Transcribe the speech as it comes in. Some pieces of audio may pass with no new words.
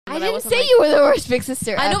I but didn't say you were the worst big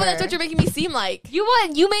sister I know, but ever. that's what you're making me seem like. You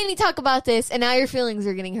made me talk about this, and now your feelings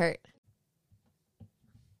are getting hurt.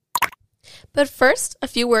 But first, a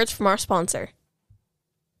few words from our sponsor.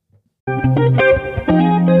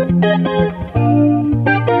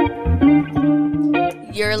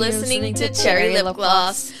 You're listening to Cherry Lip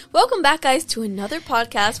Gloss. Welcome back, guys, to another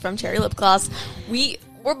podcast from Cherry Lip Gloss.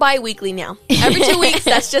 We're bi-weekly now. Every 2 weeks,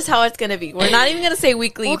 that's just how it's going to be. We're not even going to say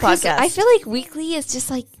weekly podcast. I feel like weekly is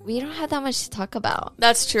just like, we don't have that much to talk about.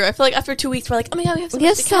 That's true. I feel like after 2 weeks, we're like, oh my god, we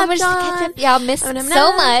have so much to catch up. Y'all missed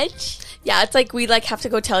so much. Yeah, it's like we like have to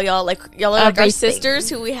go tell y'all, like, y'all are like our Everything. sisters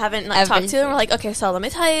who we haven't like talked to, and we're like, okay, so let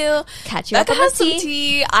me tell you, Catch you Becca up on has the some tea.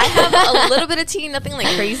 tea. I have a little bit of tea, nothing like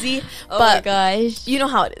crazy. Oh but my gosh. you know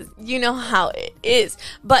how it is. You know how it is.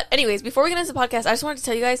 But anyways, before we get into the podcast, I just wanted to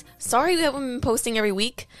tell you guys, sorry we haven't been posting every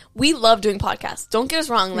week. We love doing podcasts. Don't get us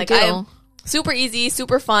wrong. Like, I am super easy,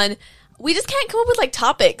 super fun. We just can't come up with like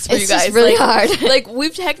topics for you guys. It's really like, hard. Like,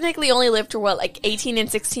 we've technically only lived for what, like 18 and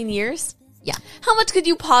 16 years? Yeah. How much could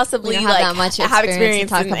you possibly We don't like have that much have experience experience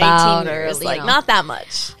to talk in about 18 years? or, Like, know. not that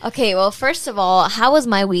much. Okay, well, first of all, how was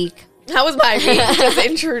my week? How was my week? Just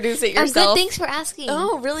introduce it I'm yourself. good, thanks for asking.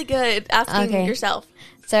 Oh, really good. Asking yourself.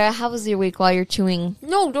 Sarah, how was your week while you're chewing?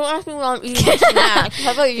 No, don't ask me while I'm eating snacks.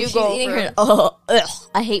 How about you She's go eating over her. it? Oh, ugh.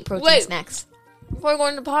 I hate protein snacks. Before we go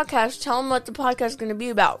into the podcast, tell them what the podcast is going to be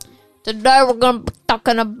about. Today we're going to be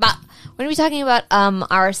talking about... We're going to be talking about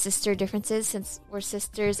our sister differences, since we're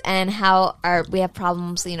sisters, and how we have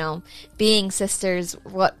problems, you know, being sisters,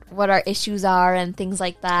 what our issues are, and things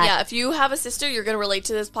like that. Yeah, if you have a sister, you're going to relate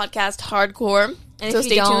to this podcast hardcore. And so if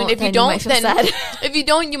you stay don't, tuned. If then you you don't, might feel then sad. if you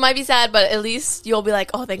don't, you might be sad, but at least you'll be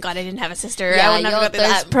like, oh, thank God I didn't have a sister. I Yeah, would never go through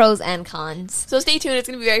there's that. pros and cons. So stay tuned. It's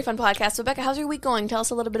going to be a very fun podcast. So, Becca, how's your week going? Tell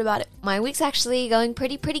us a little bit about it. My week's actually going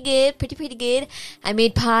pretty good. Pretty good. I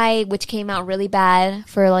made pie, which came out really bad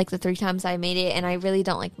for like the 3 times I made it, and I really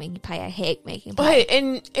don't like making pie. I hate making pie.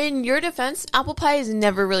 Okay, in your defense, apple pie has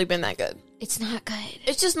never really been that good. It's not good.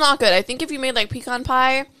 It's just not good. I think if you made like pecan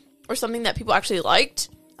pie or something that people actually liked,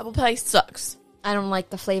 apple pie sucks. I don't like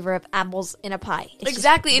the flavor of apples in a pie. It's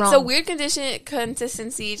Exactly. just It's wrong. a weird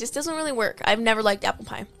consistency. It just doesn't really work. I've never liked apple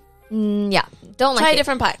pie. Yeah, don't Try like a it.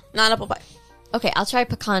 different pie, not apple pie. Okay, I'll try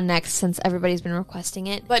pecan next since everybody's been requesting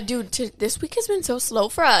it. But dude, this week has been so slow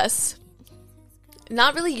for us.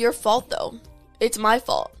 Not really your fault though. It's my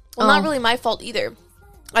fault. Well, not really my fault either.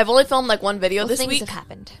 I've only filmed like one video this things week, have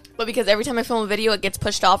happened. but because every time I film a video, it gets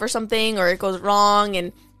pushed off or something, or it goes wrong,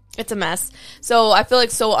 and it's a mess. So I feel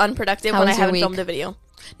like so unproductive when I was your haven't week? filmed a video.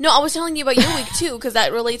 No, I was telling you about your week too, because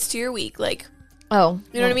that relates to your week. Like, Oh,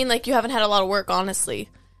 you know what I mean? Like, you haven't had a lot of work, honestly.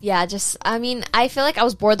 yeah. I mean, I feel like I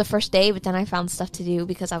was bored the first day, but then I found stuff to do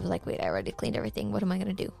because I was like, wait, I already cleaned everything. What am I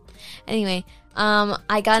gonna do? Anyway,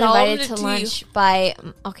 I got Tell 'em invited the to tea. lunch by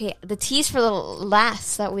the tea's for the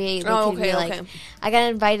last that we ate. Okay. I got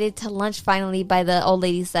invited to lunch finally by the old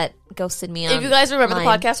ladies that ghosted me. If you guys remember the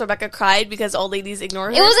online. podcast, Rebecca cried because old ladies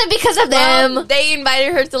ignored her. It wasn't because of them. Well, they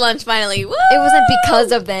invited her to lunch finally. Woo! It wasn't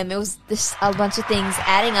because of them. It was this a bunch of things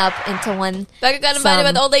adding up into one. Becca got invited by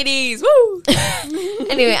Some. the old ladies. Woo!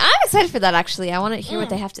 Anyway, I'm excited for that. Actually, I want to hear what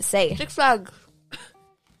they have to say. Six Flag.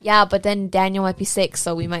 Yeah, but then Daniel might be sick,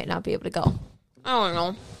 so we might not be able to go. I don't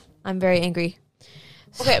know. I'm very angry.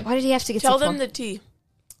 Okay, Why did he have to get tell sick them for? the tea.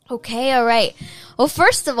 Okay, all right. Well,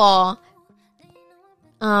 first of all,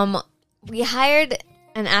 we hired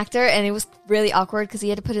an actor, and it was really awkward because he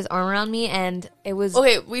had to put his arm around me, and it was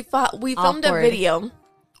Okay, we filmed a Awkward. video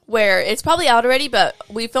where it's probably out already, but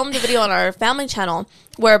we filmed a video on our family channel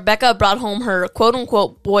where Becca brought home her quote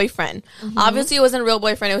unquote boyfriend. Mm-hmm. Obviously, it wasn't a real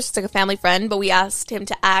boyfriend; it was just like a family friend. But we asked him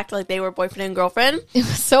to act like they were boyfriend and girlfriend. it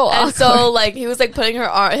was so awkward. And so, like, he was like putting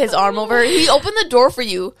his arm over. He opened the door for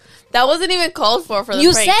you. That wasn't even called for the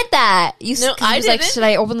You prank. said that. You No, I was like, didn't. should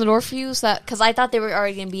I open the door for you? So because I thought they were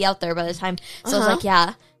already gonna be out there by the time. So I was like,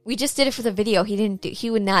 yeah. We just did it for the video. He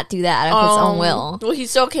would not do that out of his own will. Well, he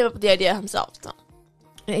still came up with the idea himself. So.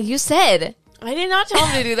 You said. I did not tell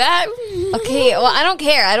him to do that. Okay, well, I don't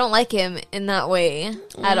care. I don't like him in that way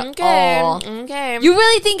at all. Okay. You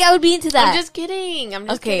really think I would be into that? I'm just kidding. I'm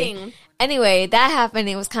just kidding. Anyway, that happened.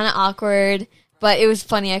 It was kind of awkward, but it was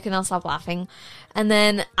funny. I could not stop laughing. And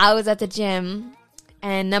then I was at the gym,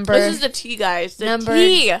 and This is the tea, guys. The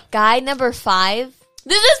tea. guy number 5,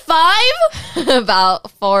 This is 5?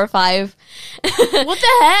 about 4 or 5. What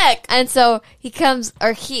the heck? And so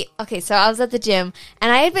so I was at the gym,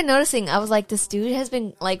 and I had been noticing, I was like, this dude has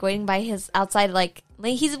been, like, waiting by his outside, like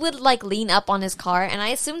he would, like, lean up on his car, and I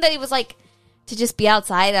assumed that he was, like, to just be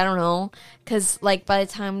outside, I don't know, because, like, by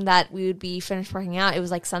the time that we would be finished working out, it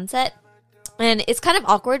was, like, sunset, And it's kind of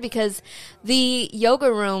awkward because the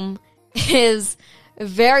yoga room is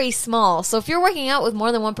very small. So if you're working out with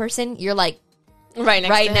more than one person, you're like right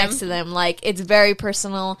next to them. Like, it's very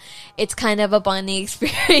personal. It's kind of a bonding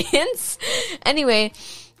experience. Anyway,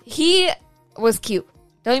 he was cute.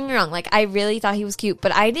 Don't get me wrong. Like, I really thought he was cute,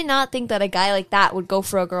 but I did not think that a guy like that would go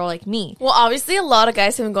for a girl like me. Well, obviously, a lot of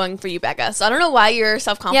guys have been going for you, Becca. So I don't know why your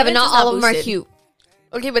self-confidence. Yeah, but not all of them are cute.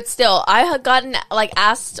 Okay, but still, I had gotten, like,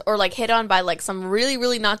 asked or, like, hit on by, like, some really,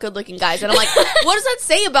 really not good-looking guys. And I'm like, what does that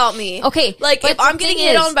say about me? Okay. Like, if I'm getting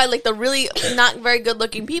hit on by, like, the really not very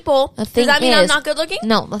good-looking people, does that mean I'm not good-looking?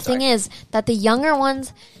 No, the thing is that the younger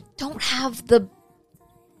ones don't have the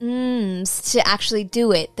to actually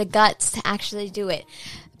do it, the guts to actually do it.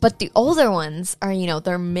 But the older ones are, you know,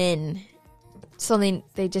 they're men. So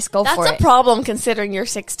they just go for it. That's a problem considering you're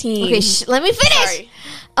 16. Okay, let me finish. Sorry.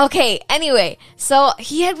 Okay, anyway, so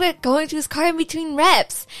he had been going to his car in between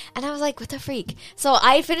reps, and I was like, what the freak? So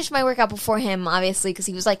I finished my workout before him, obviously, because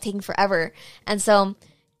he was, like, taking forever. And so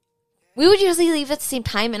we would usually leave at the same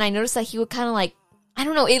time, and I noticed that he would kind of, like, I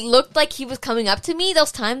don't know, it looked like he was coming up to me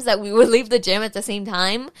those times that we would leave the gym at the same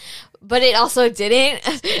time, but it also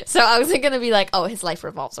didn't. So I wasn't going to be like, oh, his life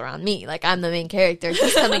revolves around me. Like, I'm the main character.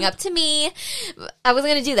 He's coming up to me. I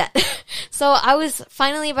wasn't going to do that. So I was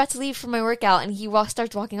finally about to leave for my workout, and he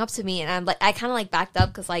starts walking up to me, and I'm like, I kind of like backed up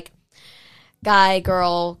because, like, guy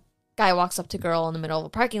walks up to girl in the middle of a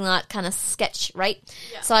parking lot, kind of sketch, right?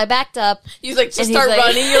 Yeah. So I backed up. You like just start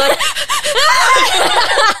running. You're like,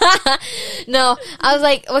 no, I was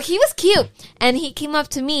like, well, he was cute, and he came up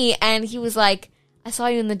to me, and he was like, I saw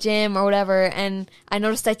you in the gym or whatever, and I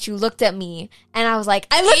noticed that you looked at me, and I was like,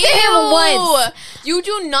 I looked at him once. You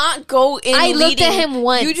do not go in. I looked at him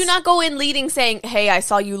once. You do not go in leading, saying, "Hey, I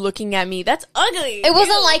saw you looking at me." That's ugly. It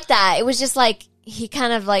wasn't like that. It was just like he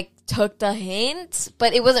kind of like took the hint,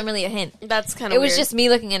 but it wasn't really a hint. That's kind of. It was just me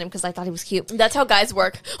looking at him because I thought he was cute. That's how guys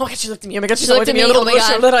work. Oh my god, she looked at me. Oh my god, she looked at me. Oh my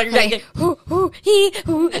god. Okay.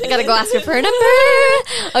 I gotta go ask her for a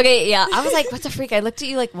number. Okay, yeah. I was like, what the freak? I looked at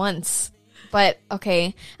you like once. But,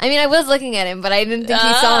 okay. I mean, I was looking at him, but I didn't think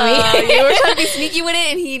he saw me. You were trying to be sneaky with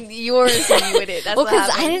it, and you were sneaky with it. That's well, because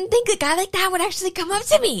I didn't think a guy like that would actually come up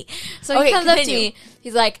to me. So he comes up to me.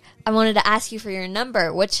 He's like, I wanted to ask you for your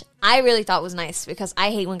number, which I really thought was nice, because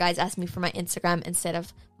I hate when guys ask me for my Instagram instead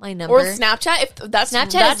of my number. Or Snapchat. If that's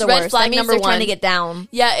Snapchat is the red worst. flag that means number they're one. Trying to get down.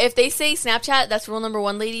 Yeah, if they say Snapchat, that's rule number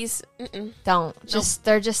one, ladies. Don't.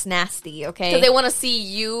 They're just nasty, okay? Because they want to see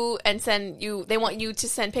you and they want you to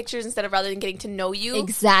send pictures instead of rather than getting to know you.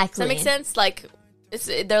 Exactly. Does that make sense? Like,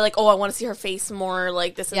 they're like, oh, I want to see her face more,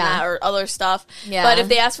 like this and that, or other stuff. Yeah. But if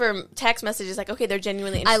they ask for text messages, like, okay, they're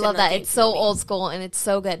genuinely interested. I love that. It's so old school, and it's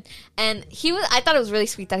so good. And I thought it was really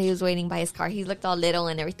sweet that he was waiting by his car. He looked all little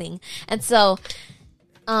and everything. And so,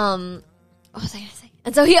 what was I going to say?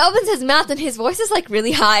 And so he opens his mouth, and his voice is like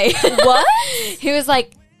really high. What? He was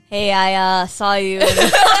like, hey, I saw you. And I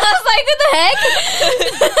was like, what the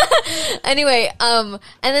heck? Anyway, and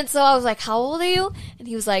then so I was like, how old are you? And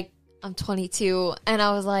he was like, I'm 22. And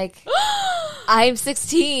I was like, I'm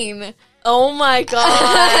 16. Oh my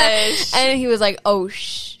gosh. And he was like, oh,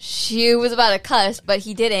 she was about to cuss, but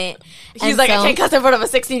he didn't. He's like, I can't cuss in front of a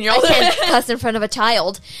 16-year-old. I can't cuss in front of a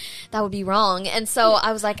child. That would be wrong. And so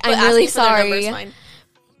I was like, I'm really sorry.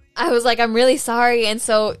 I was like, I'm really sorry. And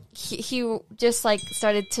so he just like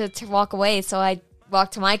started to walk away. So I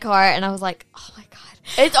walked to my car, and I was like, oh my God.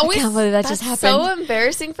 It's always, I can't believe that just happened. So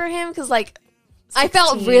embarrassing for him, because like, 16. I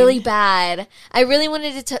felt really bad. I really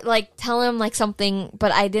wanted to like tell him like something,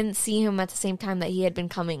 but I didn't see him at the same time that he had been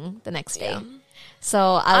coming the next day. Yeah. So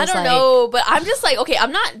I don't know, but I'm just like, okay,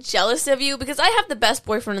 I'm not jealous of you because I have the best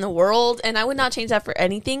boyfriend in the world, and I would not change that for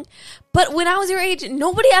anything. But when I was your age,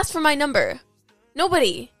 nobody asked for my number.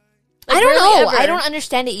 Nobody. Like, I don't know. Ever. I don't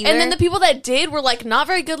understand it either. And then the people that did were like not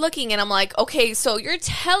very good looking, and I'm like, okay, so you're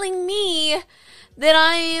telling me that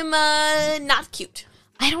I'm not cute.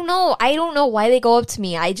 I don't know. I don't know why they go up to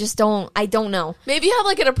me. I don't know. Maybe you have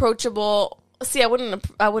like an approachable. See, I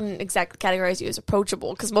wouldn't exactly categorize you as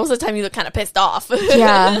approachable, because most of the time you look kind of pissed off.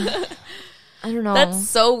 Yeah. I don't know. That's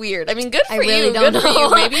so weird. I mean, good for really you. Don't good know. For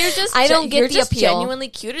you. Maybe you're just. I don't get the just appeal. Genuinely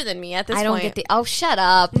cuter than me at this point. I don't get the. Oh, shut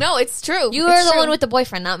up. No, it's true. You are the one with the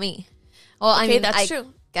boyfriend, not me. Well, okay, I mean, that's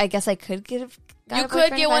true. I guess I could get a guy. You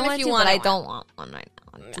could get one if you want, but I don't want one right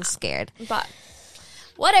now. I'm just scared. But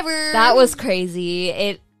whatever. That was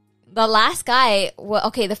crazy. The last guy. Well,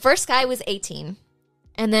 okay, the first guy was 18.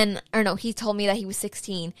 And then, or no, he told me that he was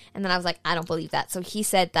 16. And then I was like, I don't believe that. So he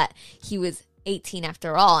said that he was 18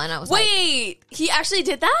 after all. And I was Wait, he actually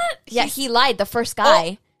did that? Yeah, he lied, the first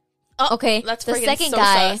guy. Oh, Okay, that's the freaking second so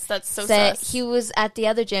guy sus. That's so said sus. he was at the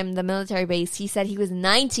other gym, the military base. He said he was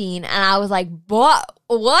 19, and I was like,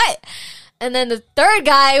 what? And then the third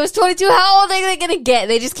guy was 22. How old are they going to get?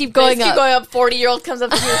 They just keep going Keep up. going up. 40-year-old comes up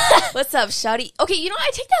to you. What's up, shawty? Okay, you know what?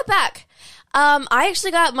 I take that back. I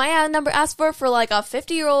actually got my number asked for like a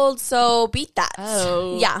 50-year-old, so beat that.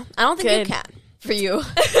 Oh. Yeah, I don't think Good. you can. For you. Ew!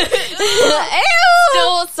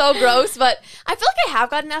 Still so gross, but I feel like I have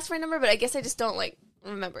gotten asked for a number, but I guess I just don't like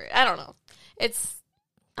remember it. I don't know. I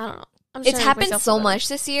don't know. I'm just It's trying to make happened myself so feel better. much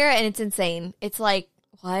this year, and it's insane. It's like,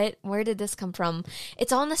 what? Where did this come from?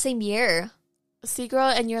 It's all in the same year. See, girl,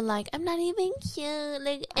 and you're like, I'm not even cute.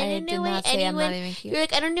 Like, I don't did know why not say I'm not anyone. even cute. You're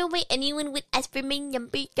like, I don't know why anyone would ask for my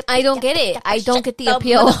number. I don't get it. I don't get the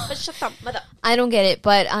appeal. I don't get it,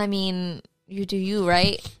 but I mean, you do you,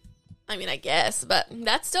 right? I mean, I guess, but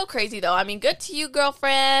that's still crazy, though. I mean, good to you,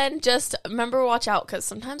 girlfriend. Just remember, watch out, because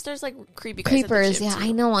sometimes there's like creepy guys Creepers, at the yeah, gym, too.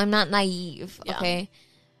 I know. I'm not naive. Yeah. Okay.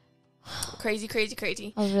 Crazy.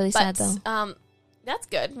 I was really sad, though. That's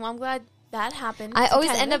good. Well, I'm glad that happened. I always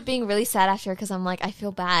Kind end of. up being really sad after because I'm like, I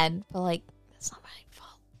feel bad, but like, that's not my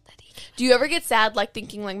fault. That he Do you ever get sad, like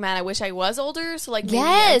thinking, like, man, I wish I was older? So, like, maybe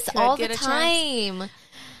yes, I could all get the a chance? time.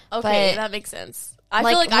 Okay, But, that makes sense. I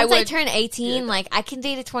feel like I once I would turn 18, like I can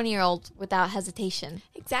date a 20-year-old without hesitation.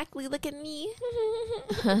 exactly look at me.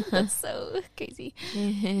 That's so crazy.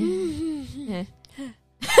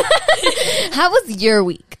 How was your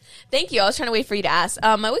week? Thank you. I was trying to wait for you to ask.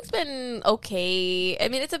 My week's been okay. I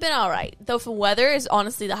mean, it's been all right. Though the weather is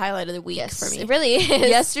honestly the highlight of the week for me. It really is.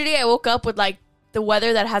 Yesterday, I woke up with like the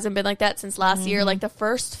weather that hasn't been like that since last year, like the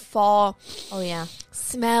first fall Oh yeah.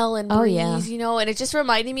 smell and breeze, Oh, yeah. you know, and it just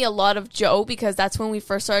reminded me a lot of Joe because that's when we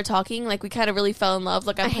first started talking. Like we kind of really fell in love.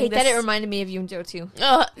 Like I I'm hate that it reminded me of you and Joe too.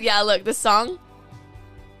 yeah, look, this song.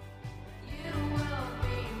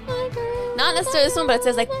 Not necessarily this one, but it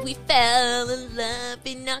says like we fell in love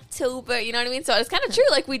in October. You know what I mean? So it's kind of true.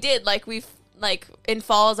 Like we did. Like we've like in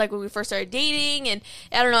falls, like when we first started dating, and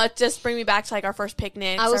I don't know. It just bring me back to like our first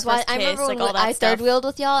picnic. I remember when I third wheel. wheeled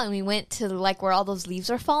with y'all and we went to like where all those leaves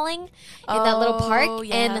are falling in that little park,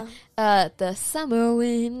 yeah. and the summer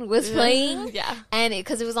wind was playing. Yeah. And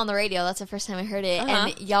because it was on the radio, that's the first time I heard it. Uh-huh.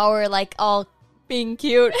 And y'all were like all being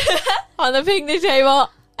cute on the picnic table.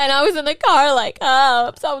 And I was in the car like, oh,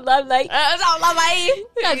 I'm so lovely. I'm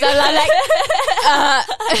so lovely.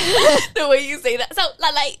 The way you say that. So,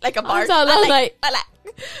 like a bar. so lovely.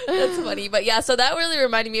 That's funny. But yeah, so that really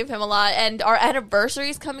reminded me of him a lot. And our anniversary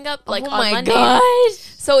is coming up like oh on my Monday. gosh.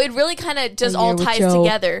 So it really kind of just A all year with ties Joe.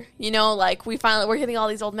 together. You know, like we're getting all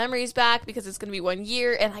these old memories back because it's going to be 1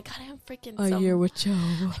 year. And I got him freaking with Joe.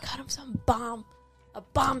 I got him some a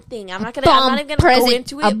bomb thing. I'm not bomb even gonna go present.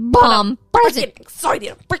 into it. A bomb but I'm present.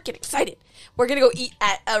 freaking excited. We're gonna go eat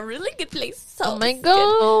at a really good place. So Oh my it's good.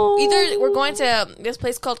 god. Either we're going to this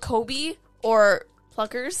place called Kobe or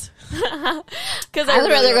Pluckers. Because I would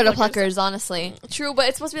rather go to Pluckers, honestly. True, but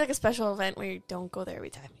it's supposed to be like a special event where you don't go there every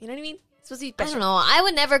time. You know what I mean? It's supposed to be I special. don't know. I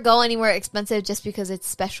would never go anywhere expensive just because it's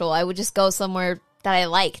special. I would just go somewhere that I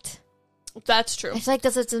liked. That's true. I feel like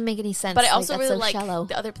that doesn't make any sense. But I also that's really so like shallow.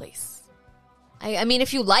 the other place. I mean,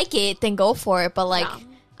 if you like it, then go for it. But like, Yeah.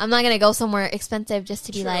 I'm not gonna go somewhere expensive just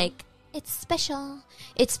to be True. like, it's special.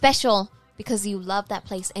 It's special because you love that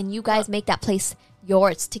place and you guys make that place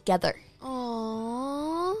yours together.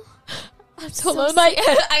 Aww. I'm so lonely. lonely.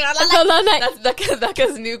 I'm so lonely. That's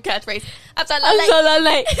Becca's new catchphrase. I'm so I'm lonely. so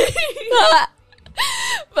lonely.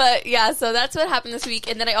 But yeah, so that's what happened this week.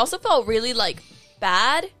 And then I also felt really like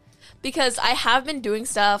bad because I have been doing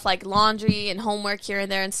stuff like laundry and homework here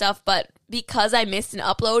and there and stuff. But because I missed an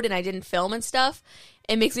upload and I didn't film and stuff,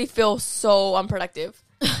 it makes me feel so unproductive.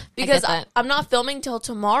 Because I'm not filming till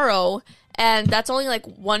tomorrow. And that's only like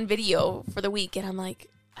one video for the week. And I'm like,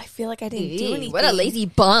 I feel like I didn't do anything. What a lazy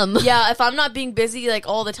bum. Yeah, if I'm not being busy like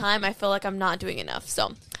all the time, I feel like I'm not doing enough.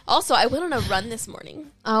 So, also, I went on a run this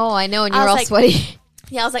morning. Oh, I know, and you're I was all like- sweaty.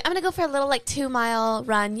 Yeah, I was like, I'm gonna go for a little like 2-mile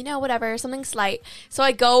run, you know, whatever, something slight. So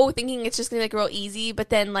I go thinking it's just gonna be like real easy, but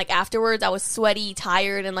then like afterwards, I was sweaty,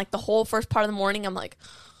 tired, and like the whole first part of the morning, I'm like,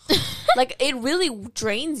 like it really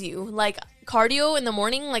drains you. Like cardio in the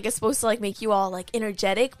morning, like it's supposed to like make you all like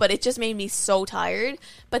energetic, but it just made me so tired.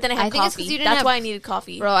 But then I had I think it's 'cause coffee. you didn't That's have- why I needed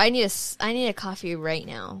coffee. Bro, I need a coffee right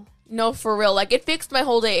now. No, for real. Like, it fixed my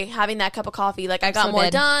whole day having that cup of coffee. Like, I got so more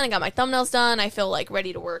dead. done. I got my thumbnails done. I feel, like,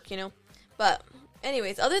 ready to work, you know? But,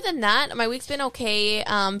 Anyways, other than that, my week's been okay.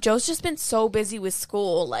 Joe's just been so busy with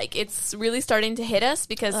school. Like, it's really starting to hit us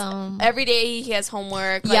because every day he has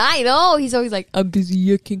homework. Like, yeah, I know. He's always like, I'm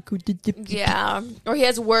busy. I can't go to the... Yeah. Or he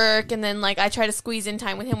has work, and then, like, I try to squeeze in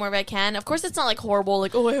time with him wherever I can. Of course, it's not, like, horrible.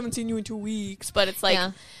 Like, oh, I haven't seen you in 2 weeks. But it's, like,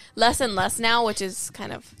 less and less now, which is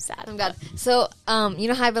kind of sad. Oh, God. So, you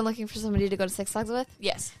know how I've been looking for somebody to go to Six Flags with?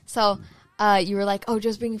 Yes. So, you were like, oh,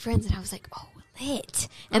 Joe's bringing friends. And I was like, oh, lit.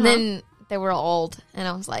 And then... they were old, and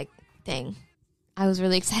I was like, dang. I was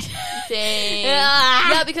really excited. Dang.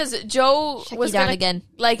 Yeah, because Joe was down gonna, again.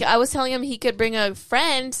 Like, I was telling him he could bring a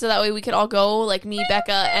friend, so that way we could all go, like, me,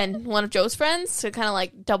 Becca, and one of Joe's friends to kind of,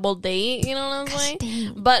 like, double date, you know what I'm saying?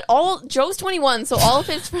 Dang. But Joe's 21, so all of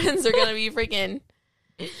his friends are gonna be freaking...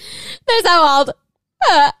 They're so old.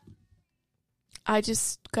 I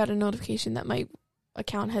just got a notification that my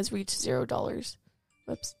account has reached $0.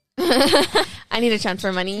 Whoops. I need to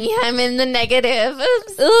transfer money. I'm in the negative.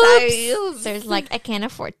 Oops. Oops. There's like, I can't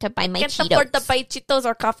afford to buy my Cheetos. Can't afford to buy Cheetos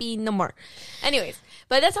or coffee no more. Anyways,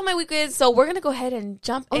 but that's how my week is. So we're going to go ahead and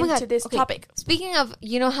jump into this topic. Speaking of,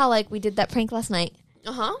 you know how like we did that prank last night?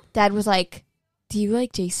 Uh-huh. Dad was like, do you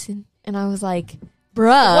like Jason? And I was like,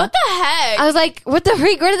 bruh. What the heck? I was like, what the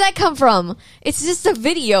freak? Where did that come from? It's just a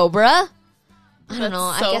video, bruh. I don't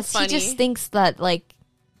know. So I guess funny. he just thinks that like,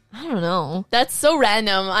 I don't know. That's so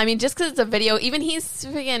random. I mean, just because it's a video, even he's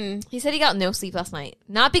freaking... He said he got no sleep last night.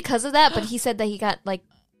 Not because of that, but he said that he got, like,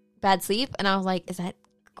 bad sleep. And I was like, is that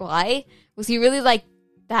why? Was he really, like,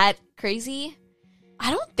 that crazy?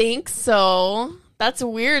 I don't think so. That's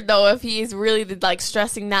weird, though, if he's really, like,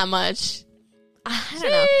 stressing that much. I don't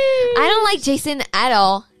know. I don't like Jason at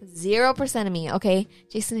all. 0% of me, okay?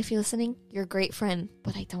 Jason, if you're listening, you're a great friend,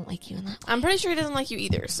 but I don't like you in that way. I'm pretty sure he doesn't like you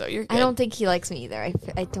either, so you're good. I don't think he likes me either.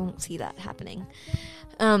 I don't see that happening.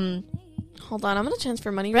 Hold on, I'm gonna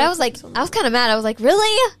transfer money. But I was like, I was kind of mad. I was like,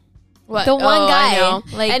 really? What? The one guy. I know.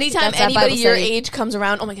 Like, anytime anybody your age comes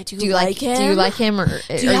around, oh my god, do you like him? Do you like him, or do you are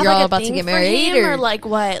have you like all a about to thing get for married, him, or like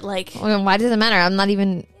what? Like, well, why does it matter? I'm not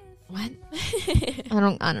even. What? I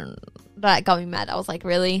don't. That got me mad. I was like,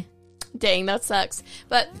 really? Dang, that sucks.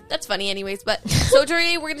 But that's funny anyways. But so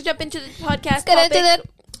today we're going to jump into the podcast topic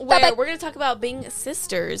where we're going to talk about being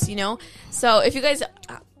sisters, you know? So if you guys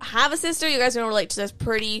have a sister, you guys are going to relate to this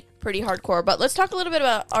pretty hardcore. But let's talk a little bit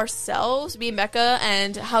about ourselves, me and Becca,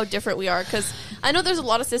 and how different we are. Because I know there's a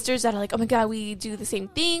lot of sisters that are like, oh my god, we do the same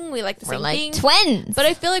thing. We like the same thing. Twins. But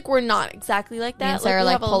I feel like we're not exactly like that. Me and Sarah are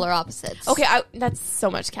like polar opposites. Okay, that's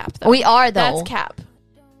so much cap, though. We are, though. That's cap.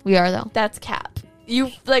 We are, though. That's cap. You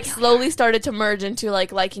like slowly started to merge into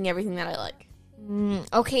like liking everything that I like.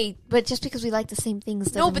 Okay, but just because we like the same things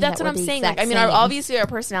doesn't no, but that's mean what I'm saying. Like, I mean, obviously our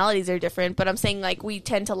personalities are different, but I'm saying like we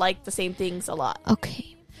tend to like the same things a lot.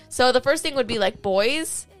 Okay. So the first thing would be like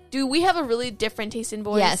boys. Do we have a really different taste in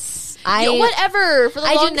boys? Yes. Whatever.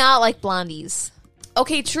 I do not like blondies.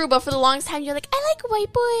 Okay, true, but for the longest time you're like, I like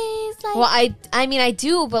white boys. Like, well, I mean I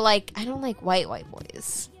do, but like I don't like white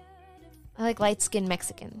boys. I like light-skinned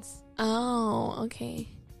Mexicans. Oh, okay.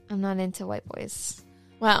 I'm not into white boys.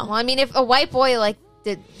 Wow. Well, I mean, if a white boy, like,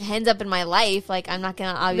 ends up in my life, like, I'm not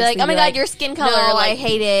going to obviously be like, oh my god, your skin color. No, like, I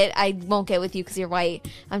hate it. I won't get with you because you're white.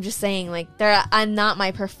 I'm just saying, like, I'm not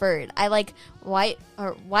my preferred. I like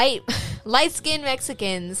light-skinned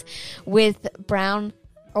Mexicans with brown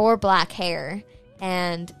or black hair.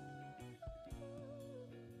 And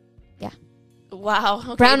wow.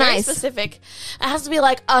 Okay, brown very eyes. Specific. It has to be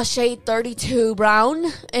like a shade 32 brown,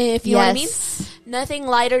 if you know what I mean. Nothing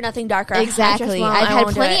lighter, nothing darker. Exactly. I've had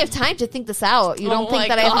plenty of time to think this out. You don't think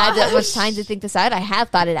that I've had that much time to think this out? I have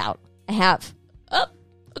thought it out. I have. Oh,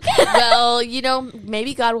 okay. Well, you know,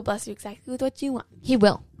 maybe God will bless you exactly with what you want. He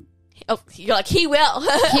will. Oh, you're like, he will.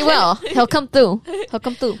 He will. He'll come through. He'll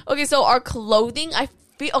come through. Okay, so our clothing,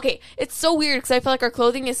 it's so weird because I feel like our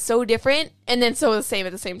clothing is so different and then so the same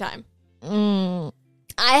at the same time.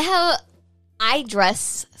 I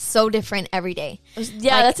dress so different every day. Yeah,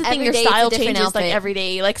 like, that's the thing. Your style changes like every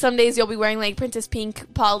day. Like some days you'll be wearing like Princess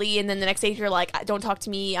Pink Polly, and then the next day you're like, "Don't talk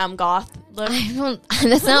to me, I'm goth." Look.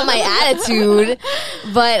 That's not my attitude.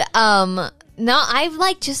 But no,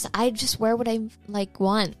 I just wear what I like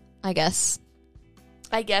want. I guess,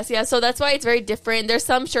 yeah. So that's why it's very different. There's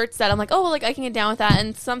some shirts that I'm like, oh, like I can get down with that,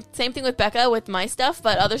 and same thing with Becca with my stuff.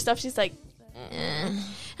 But other stuff, she's like,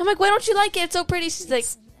 I'm like, why don't you like it? It's so pretty. She's like,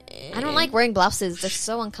 I don't like wearing blouses. They're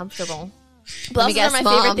so uncomfortable. Blouses are my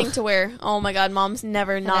favorite thing to wear. Oh my god, Mom's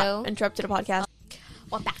never not interrupted a podcast.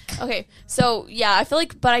 One back. Okay, so yeah, I feel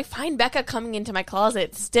like, but I find Becca coming into my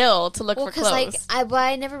closet still to look for clothes. Because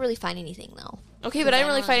I never really find anything though. Okay, but I didn't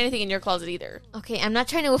really find anything in your closet either. Okay, I'm not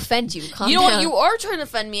trying to offend you. Calm You know down. what? You are trying to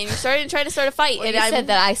offend me, and you're trying to start a fight. Well, and you said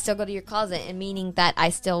that I still go to your closet, and meaning that I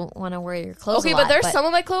still want to wear your clothes. Okay, a lot, but there's some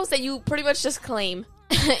of my clothes that you pretty much just claim.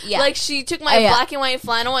 Yeah, Like she took my black and white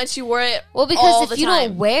flannel and she wore it. Well, because if you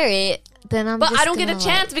don't wear it, then I'm. But just I don't get a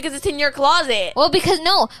chance because it's in your closet. Well, because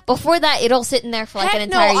before that, it'll sit in there for like Heck an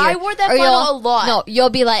entire year. I wore that flannel a lot. No, you'll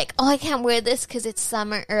be like, oh, I can't wear this because it's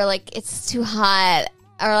summer, or like it's too hot,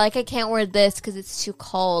 or like I can't wear this because it's too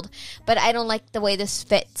cold. But I don't like the way this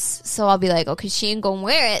fits, so I'll be like, okay, she ain't gonna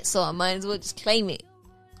wear it, so I might as well just claim it.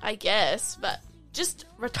 I guess, but just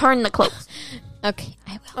return the clothes. Okay,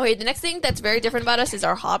 I will. Okay, the next thing that's very different about us is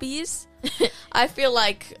our hobbies. I feel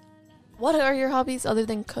like, what are your hobbies other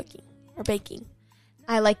than cooking or baking?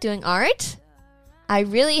 I like doing art. I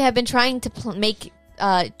really have been trying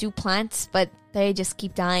to do plants, but they just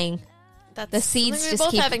keep dying. That's the seeds something we just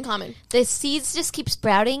both keep have in common. The seeds just keep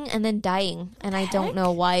sprouting and then dying, and I don't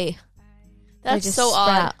know why. That's they just so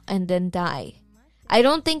sprout odd. and then die. I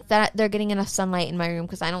don't think that they're getting enough sunlight in my room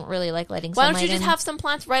because I don't really like letting Why sunlight don't you just in, have some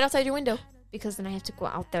plants right outside your window? because then I have to go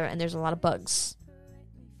out there and there's a lot of bugs.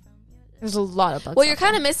 There's a lot of bugs. Well, you're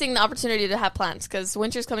kind of missing the opportunity to have plants because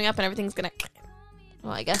winter's coming up and everything's gonna.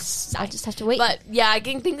 Well, I guess I'll just have to wait. But yeah, I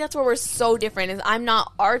think that's where we're so different. Is I'm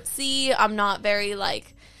not artsy. I'm not very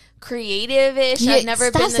like creative-ish. I've never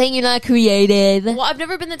stop been saying you're not creative. Well, I've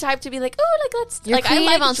never been the type to be like, oh, like let's You're like I creative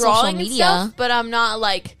like on social drawing and media. stuff, but I'm not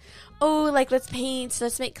like, oh, like let's paint,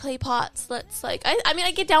 let's make clay pots, let's like I mean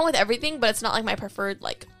I get down with everything, but it's not like my preferred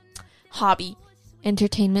like hobby.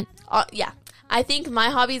 Entertainment. Yeah, I think my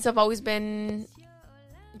hobbies have always been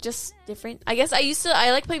just different. I guess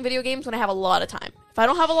I like playing video games when I have a lot of time. If I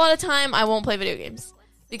don't have a lot of time, I won't play video games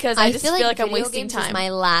because I just feel like I'm wasting games time. Is my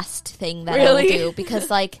last thing that Really? I will do because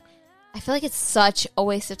like I feel like it's such a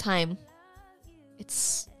waste of time.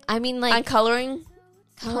 I mean, like I'm coloring.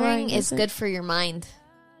 coloring is good for your mind.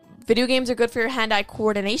 Video games are good for your hand-eye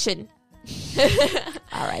coordination.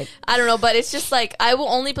 All right. I don't know, but it's just like I will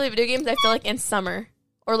only play video games I feel like in summer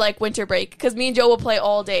or like winter break because me and Joe will play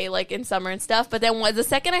all day like in summer and stuff. But then the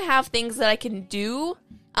second I have things that I can do,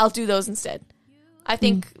 I'll do those instead. I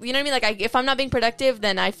think you know what I mean. Like if I'm not being productive,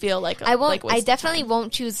 then I feel like I won't. Like I definitely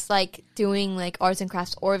won't choose like doing like arts and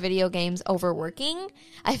crafts or video games over working.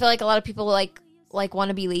 I feel like a lot of people like want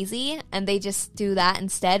to be lazy and they just do that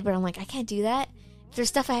instead. But I'm like, I can't do that. If there's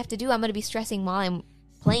stuff I have to do, I'm going to be stressing while I'm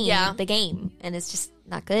playing the game, and it's just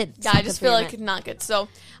not good. It's yeah, not I just good for feel your like not good. So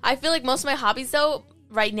I feel like most of my hobbies though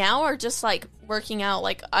right now are just like working out.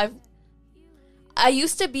 Like I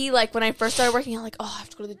used to be like when I first started working out, like, oh, I have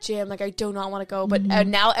to go to the gym. Like, I do not want to go. But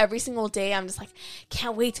now every single day, I'm just like,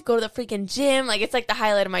 can't wait to go to the freaking gym. Like, it's like the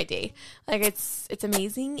highlight of my day. Like, it's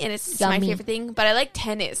amazing and it's my favorite thing. But I like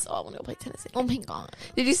tennis. Oh, I want to go play tennis again. Oh my god!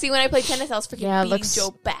 Did you see when I played tennis? I was freaking beating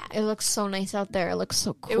Joe back. It looks so nice out there. It looks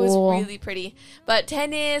so cool. It was really pretty. But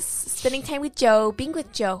tennis, spending time with Joe, being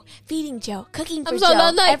with Joe, feeding Joe, cooking for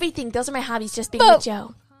Joe, everything. Those are my hobbies. Just being with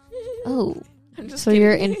Joe. Oh. I'm just So kidding.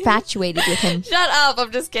 you're infatuated with him. Shut up! I'm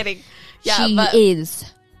just kidding. Yeah, she but is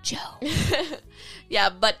Joe. yeah,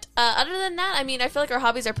 but other than that, I mean, I feel like our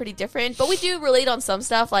hobbies are pretty different, but we do relate on some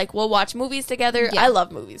stuff. Like we'll watch movies together. Yeah. I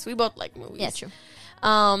love movies. We both like movies. Yeah,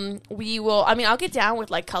 true. We will. I mean, I'll get down with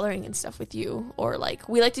like coloring and stuff with you, or like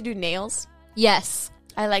we like to do nails. Yes,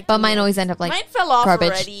 I like, but mine always end up like mine fell off garbage.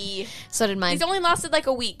 already. So did mine. These only lasted like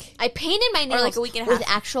a week. I painted my nails like a week and a with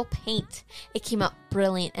half. actual paint. It came out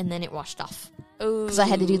brilliant, and then it washed off Ooh. because I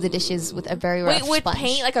had to do the dishes with a very rough Wait, with sponge.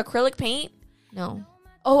 paint, like acrylic paint? No.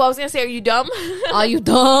 Oh, I was gonna say, are you dumb? Are you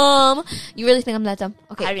dumb? You really think I'm that dumb?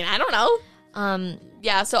 Okay. I mean, I don't know.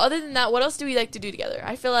 Yeah. So other than that, what else do we like to do together?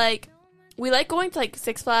 I feel like we like going to like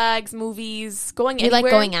Six Flags, movies, going We anywhere.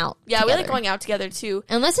 like going out. Yeah, we like together. going out together too.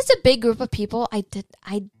 Unless it's a big group of people,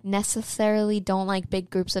 I necessarily don't like big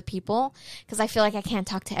groups of people because I feel like I can't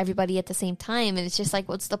talk to everybody at the same time, and it's just like,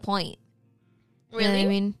 what's the point? Really? You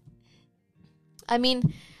know what I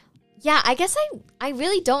mean, yeah, I guess I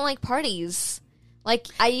really don't like parties. Like,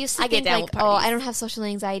 I used to I get think, down like, with oh, parties. I don't have social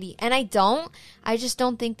anxiety. And I don't. I just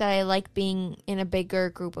don't think that I like being in a bigger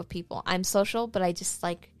group of people. I'm social, but I just,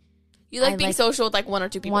 like... You like I being like social with like one or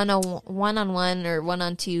two people. One-on-one or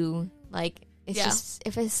one-on-two. Like, it's Yeah. just...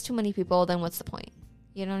 If it's too many people, then what's the point?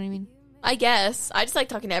 You know what I mean? I guess. I just like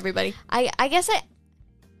talking to everybody. I guess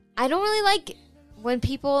I don't really like when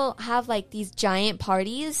people have, like, these giant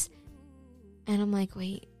parties. And I'm like,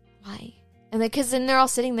 wait, why? And because then they're all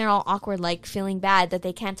sitting there all awkward, like feeling bad that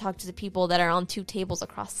they can't talk to the people that are on 2 tables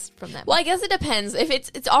across from them. Well, I guess it depends. If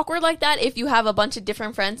it's awkward like that, if you have a bunch of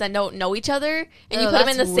different friends that don't know each other and you put them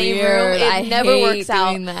in the same room, it never works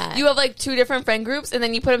out. That. You have like 2 different friend groups and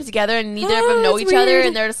then you put them together and neither of them know each other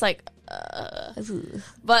and they're just like,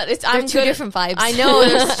 but I'm 2 different vibes. I know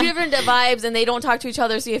there's 2 different vibes and they don't talk to each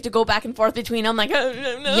other, so you have to go back and forth between them. Like, no.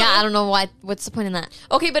 Yeah, I don't know why. What's the point in that?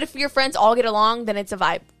 Okay, but if your friends all get along, then it's a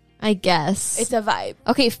vibe. I guess It's a vibe.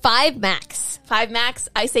 Okay, 5 max. 5 max.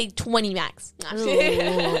 I say 20 max. I'm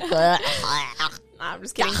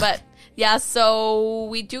just kidding. But yeah, so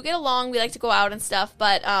we do get along. We like to go out and stuff.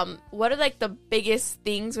 But what are like the biggest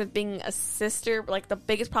things with being a sister? Like the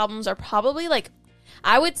biggest problems are probably like,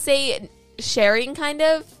 I would say sharing kind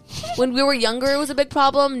of. When we were younger, it was a big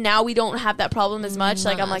problem. Now we don't have that problem as much.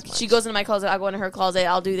 Like, I'm like, she goes into my closet, I'll go into her closet,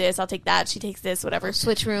 I'll do this, I'll take that, she takes this, whatever. We'll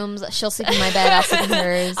switch rooms. She'll sleep in my bed, I'll sleep in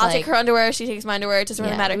hers. I'll take her underwear, she takes my underwear. It doesn't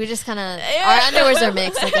really matter. We just kind of, our underwears are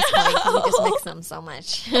mixed at this point. We just mix them so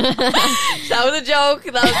much. That was a joke.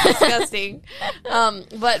 That was disgusting.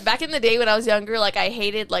 But back in the day when I was younger, like, I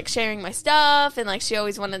hated, like, sharing my stuff, and, like, she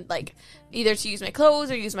always wanted, like, either to use my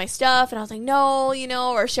clothes or use my stuff, and I was like, no, you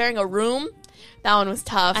know, or sharing a room. That one was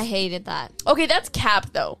tough. I hated that. Okay, that's cap,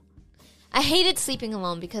 though. I hated sleeping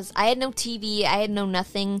alone because I had no TV, I had no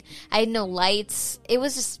nothing, I had no lights. It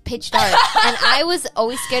was just pitch dark, and I was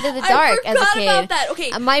always scared of the dark as a kid. About that. Okay,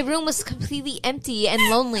 my room was completely empty and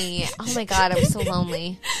lonely. Oh my god, I was so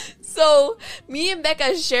lonely. So me and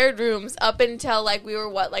Becca shared rooms up until like we were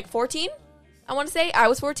like 14. I want to say I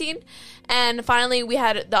was 14, and finally we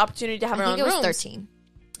had the opportunity to have our own rooms. I think it was 13.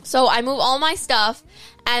 So I moved all my stuff,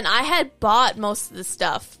 and I had bought most of the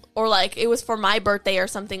stuff, or like it was for my birthday or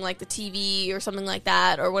something, like the TV or something like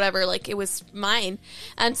that, or whatever. Like it was mine,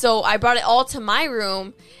 and so I brought it all to my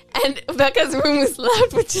room, and Becca's room was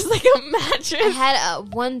left with just like a mattress. I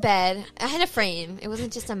had one bed. I had a frame. It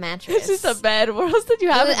wasn't just a mattress. It's just a bed. What else did you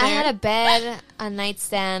have in there? I had a bed, a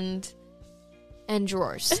nightstand, and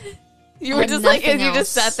drawers. You were just like, and you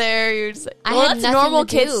just sat there. You were just like, well, that's normal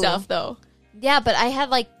kid stuff, though. Yeah, but I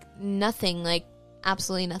had like nothing, like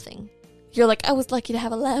absolutely nothing. You're like, I was lucky to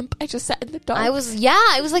have a lamp. I just sat in the dark. I was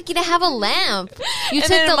lucky to have a lamp. You and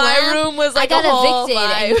took the my lamp. Room was like I got evicted,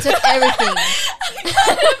 and you took everything. I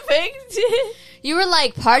got evicted. You were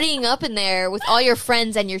like partying up in there with all your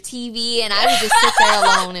friends and your TV, and I would just sit there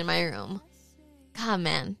alone in my room. God,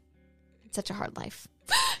 man, it's such a hard life.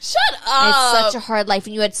 Shut up. It's such a hard life,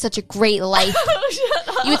 and you had such a great life. Shut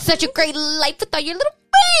up. You had such a great life with all your little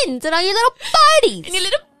friends and all your little parties. And your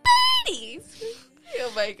little parties.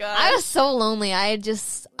 Oh my god. I was so lonely. I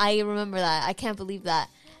remember that. I can't believe that.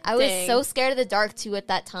 I was so scared of the dark too at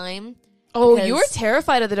that time. Oh, you were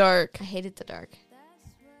terrified of the dark. I hated the dark.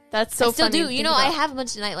 That's so funny. I still do. You know, I have a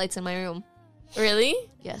bunch of nightlights in my room. Really?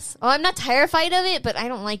 Yes. Oh, I'm not terrified of it, but I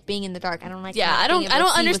don't like being in the dark. I don't like. Yeah, I don't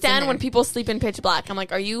understand when people sleep in pitch black. I'm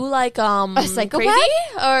like, are you like a psychopath? Crazy?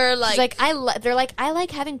 Or like, they're like, I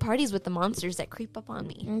like having parties with the monsters that creep up on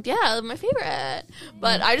me. Yeah, my favorite.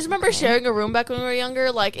 But I just remember sharing a room back when we were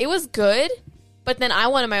younger. Like, it was good. But then I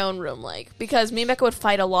wanted my own room, like, because me and Becca would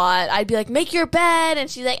fight a lot. I'd be like, make your bed. And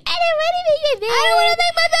she's like, I don't want to make my bed. I don't want to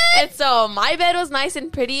make my bed. And so my bed was nice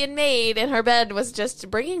and pretty and made, and her bed was just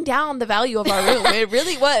bringing down the value of our room. It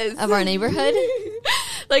really was. Of our neighborhood?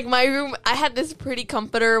 Like, my room, I had this pretty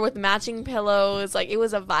comforter with matching pillows. Like, it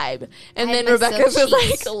was a vibe. And then Rebecca's was,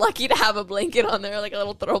 like, lucky to have a blanket on there, like a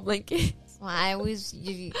little throw blanket. Well, I always...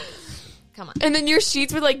 Come on. And then your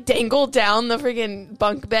sheets would like dangle down the freaking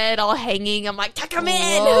bunk bed, all hanging. I'm like, tuck them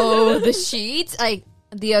in. Oh, the sheets! Like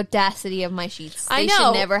the audacity of my sheets. They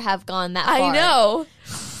should never have gone that far. I know.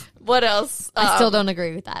 What else? I still don't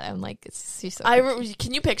agree with that. I'm like, it's so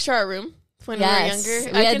can you picture our room when we were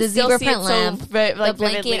younger? We had the zebra print lamp, the blanket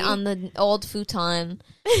vividly on the old futon,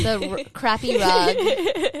 the crappy rug.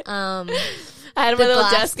 I had my little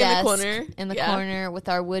desk in the corner with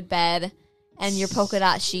our wood bed. And your polka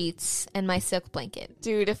dot sheets and my silk blanket.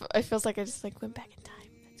 Dude, it feels like I just like went back in time.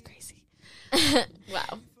 That's crazy.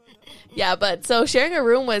 Wow. Yeah, but so sharing a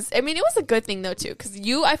room was, I mean, it was a good thing though too. Because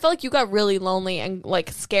I felt like you got really lonely and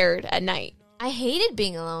like scared at night. I hated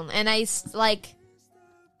being alone. And I like,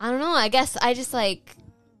 I don't know, I guess I just like,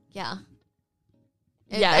 yeah.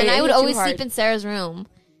 Yeah. And I would always sleep in Sarah's room.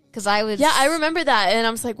 Because I was. Yeah, I remember that. And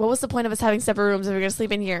I was like, what was the point of us having separate rooms if we're going to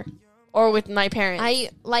sleep in here? Or with my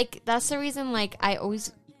parents. That's the reason, like, I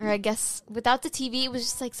guess, without the TV, it was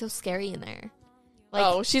just, like, so scary in there.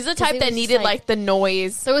 Like, she's the type that needed, like, the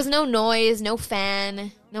noise. There was no noise, no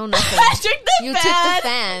fan, no nothing. You took the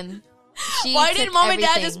fan. Why didn't mom and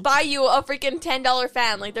dad just buy you a freaking $10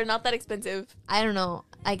 fan? Like, they're not that expensive. I don't know.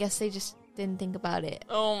 I guess they didn't think about it.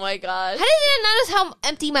 Oh my gosh. How did I notice how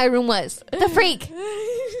empty my room was? The freak. And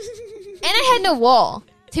I had no wall.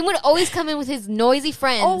 Tim would always come in with his noisy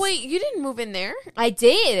friends. Oh wait, you didn't move in there? I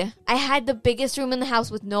did. I had the biggest room in the house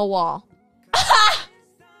with no wall.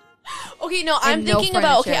 Okay, no, I'm thinking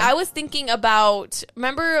about. Okay, I was thinking about.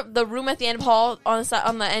 Remember the room at the end of hall on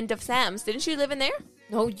the end of Sam's? Didn't you live in there?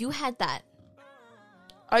 No, you had that.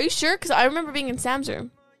 Are you sure? Because I remember being in Sam's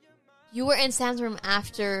room. You were in Sam's room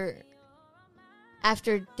after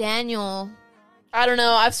Daniel. I don't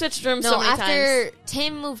know. I've switched rooms so many times. After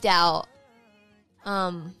Tim moved out.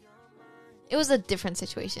 It was a different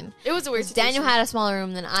situation. It was a weird situation. Daniel had a smaller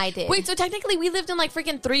room than I did. Wait, so technically we lived in like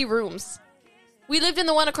freaking 3 rooms. We lived in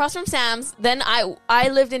the one across from Sam's. Then I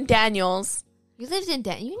lived in Daniel's. You lived in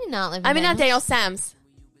You did not live in I mean, not Daniel's, Sam's.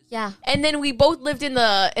 Yeah. And then we both lived in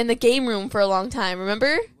the game room for a long time,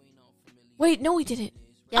 remember? Wait, no, we didn't.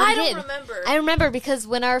 Yeah, I don't remember. I remember because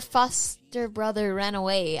when our foster brother ran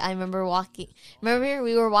away, I remember walking. Remember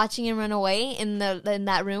we were watching him run away in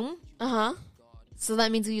that room? Uh-huh. So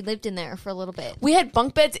that means we lived in there for a little bit. We had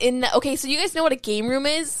bunk beds in the... Okay, so you guys know what a game room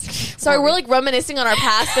is? Sorry, we're like reminiscing on our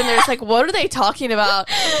past and there's like, what are they talking about?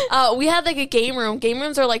 We had like a game room. Game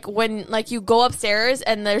rooms are like when like you go upstairs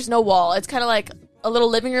and there's no wall. It's kind of like a little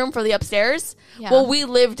living room for the upstairs. Yeah. Well, we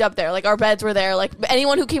lived up there. Like our beds were there. Like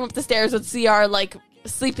anyone who came up the stairs would see our like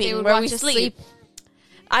sleeping where we sleep.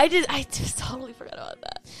 I just totally forgot about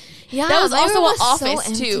that. Yeah, that was also an office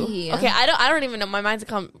so too. Okay, I don't even know. My mind's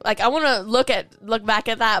like I want to look back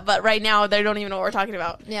at that, but right now they don't even know what we're talking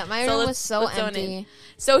about. Yeah, my room was so empty.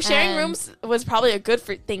 So sharing rooms was probably a good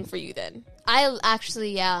thing for you then. I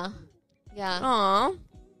actually, yeah. Aww.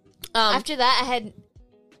 After that, I had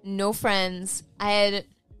no friends. I had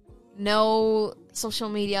no social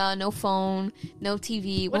media, no phone, no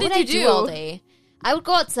TV. What did I do all day? I would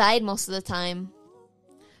go outside most of the time.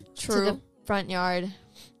 True. To the front yard.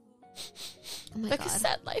 Oh my God.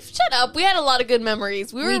 Sad life. Shut up. We had a lot of good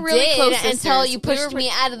memories. We were really did, close sisters. until you pushed me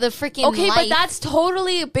out of the freaking Okay, life. but that's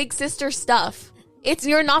totally big sister stuff.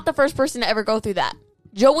 You're not the first person to ever go through that.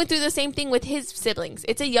 Joe went through the same thing with his siblings.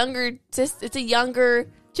 It's a younger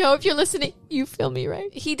Joe, if you're listening, you feel me,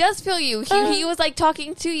 right? He does feel you. He was like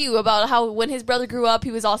talking to you about how when his brother grew up,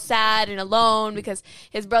 he was all sad and alone because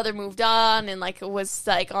his brother moved on and like was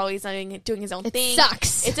like always doing his own thing. It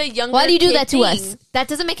sucks. It's a younger. Why do you do that to thing. us? That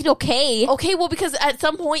doesn't make it okay. Okay, well, because at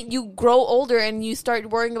some point you grow older and you start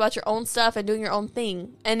worrying about your own stuff and doing your own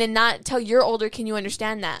thing, and then not till you're older can you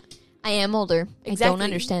understand that. I am older. Exactly. I don't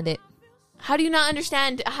understand it. How do you not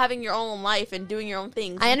understand having your own life and doing your own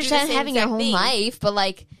things? I understand having your own life, but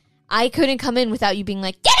like, I couldn't come in without you being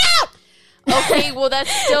like, get out! Okay, well, that's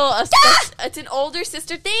still it's an older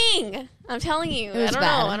sister thing. I'm telling you. I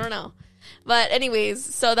don't know. But anyways,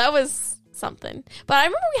 so that was something. But I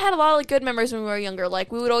remember we had a lot of like, good memories when we were younger.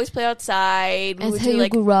 Like, we would always play outside. That's how you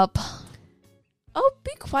grew up. Oh,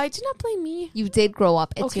 be quiet. Do not blame me. You did grow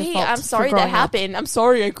up. It's your fault. I'm sorry that happened. I'm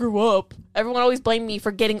sorry I grew up. Everyone always blamed me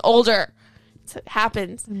for getting older. It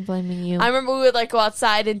happens. I'm blaming you. I remember we would like go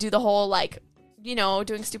outside and do the whole like, you know,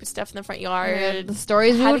 doing stupid stuff in the front yard. The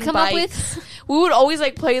stories we would come up with. We would always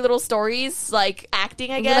like play little stories, like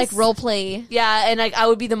acting, I guess. Like role play. Yeah, and like I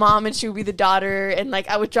would be the mom and she would be the daughter, and like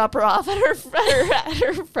I would drop her off at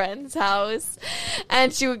her friend's house,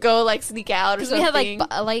 and she would go like sneak out or something.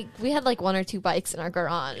 We had like 1 or 2 bikes in our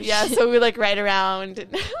garage. Yeah, so we would like ride around.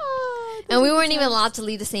 And we weren't even allowed to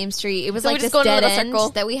leave the same street. It was like this dead end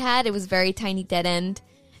that we had. It was very tiny dead end.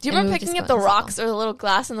 Do you remember picking up the rocks or the little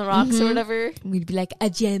glass in the rocks or whatever? We'd be like, a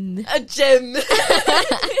gem. A gem.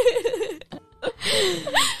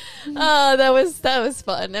 Oh, that was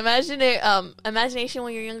fun. Imagination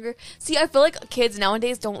when you're younger. See, I feel like kids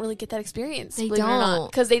nowadays don't really get that experience. They don't.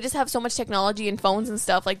 Because they just have so much technology and phones and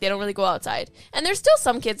stuff. Like, they don't really go outside. And there's still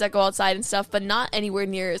some kids that go outside and stuff, but not anywhere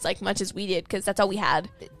near as like much as we did because that's all we had.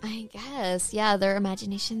 I guess. Yeah, their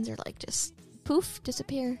imaginations are like just poof,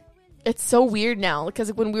 disappear. It's so weird now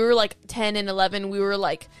because when we were like 10 and 11, we were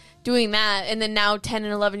like doing that, and then now 10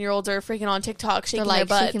 and 11-year-olds are freaking on TikTok shaking their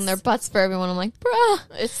butts. Shaking their butts for everyone. I'm like, bruh.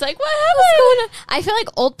 It's like, what happened? I feel like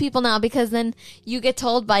old people now because then you get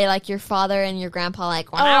told by like your father and your grandpa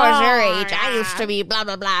like, when I was your age, I used to be blah,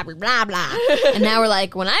 blah, blah, blah, blah, blah. And now we're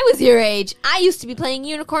like, when I was your age, I used to be playing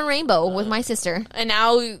Unicorn Rainbow with my sister. And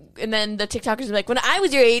then the TikTokers are like, when I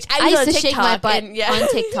was your age, I used to shake my butt on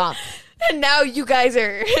TikTok. And now you guys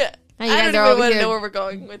are... I don't even want to know where we're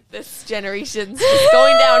going with this generation. It's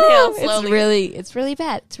going downhill slowly. It's really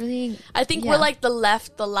bad. It's really... I think we're like the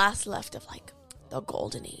last left of like the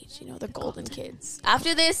golden age, you know, the golden kids.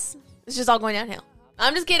 After this, it's just all going downhill.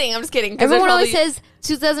 I'm just kidding. Everyone always says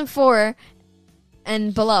 2004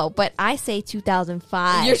 and below, but I say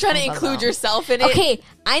 2005. You're trying to include yourself in it. Okay,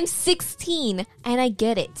 I'm 16 and I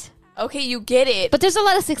get it. Okay, you get it. But there's a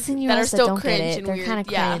lot of 16-year-olds that that are still don't get cringe it. and They're weird. kind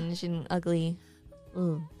of Yeah. cringe and ugly.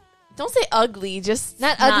 Ooh. Don't say ugly, just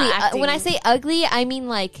Not ugly. acting, When I say ugly, I mean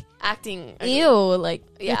like acting. Ugly. ew, like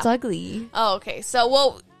Yeah. it's ugly. Oh, okay. So,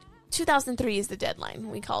 well, 2003 is the deadline.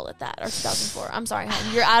 We call it that, or 2004. I'm sorry,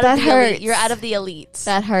 hon. You're out That of the elite. hurts. You're out of the elite.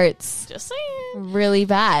 That hurts Just saying. really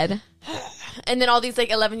bad. And then all these like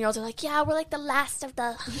 11-year-olds are like, yeah, we're like the last of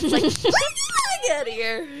the. It's like, get out of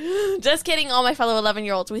here. Just kidding, all my fellow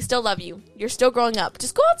 11-year-olds. We still love you. You're still growing up.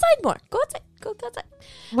 Just go outside more. Go outside. Go outside.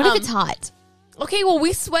 What if it's hot? Okay, well,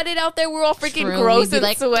 we sweated out there. We're all freaking True. gross We'd be and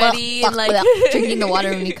like, sweaty and like drinking the water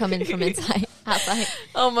when you come in from outside.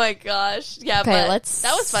 Oh my gosh. Yeah, Okay, but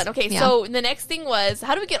that was fun. Okay, yeah. so the next thing was,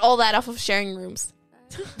 how do we get all that off of sharing rooms?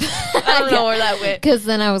 I don't know where that went. Because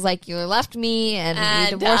then I was like, you left me and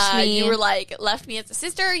you divorced me. You were like, left me as a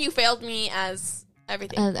sister. You failed me as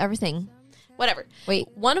everything. Everything. Whatever. Wait.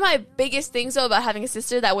 One of my biggest things, though, about having a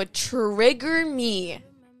sister that would trigger me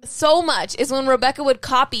so much is when Rebecca would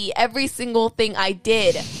copy every single thing I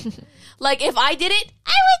did. Like, if I did it,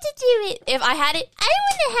 I want to do it. If I had it, I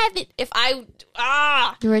want to have it. If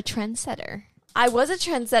You're a trendsetter. I was a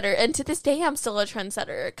trendsetter, and to this day, I'm still a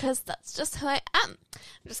trendsetter because that's just who I am.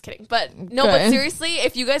 I'm just kidding, but no. Okay. But seriously,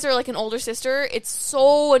 if you guys are like an older sister, it's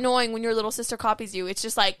so annoying when your little sister copies you. It's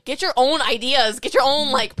just like, get your own ideas, get your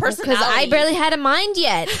own like personality. Because I barely had a mind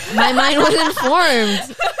yet. My mind wasn't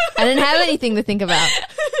formed. I didn't have anything to think about.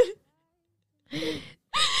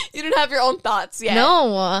 You didn't have your own thoughts yet.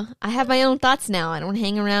 No, I have my own thoughts now. I don't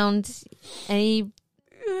hang around I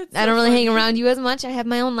don't really hang around you as much. I have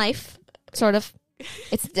my own life, sort of.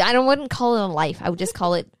 Wouldn't call it a life. I would just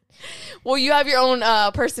call it. Well, you have your own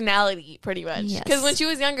personality, pretty much. Yes. Because when she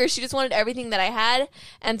was younger, she just wanted everything that I had,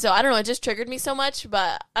 and so I don't know. It just triggered me so much,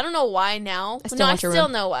 but I don't know why now. I still No, I want your still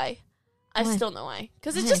room. know why. I Why? still know why.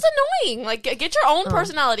 Because it's Why? just annoying. Like, get your own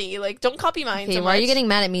personality. Like, don't copy mine. Okay, so why are you much. getting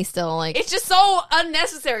mad at me still? Like, It's just so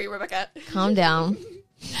unnecessary, Rebecca. calm down.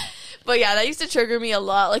 But yeah, that used to trigger me a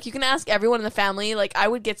lot. Like, you can ask everyone in the family. Like, I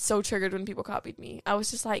would get so triggered when people copied me. I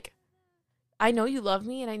was just like, I know you love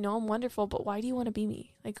me and I know I'm wonderful, but why do you want to be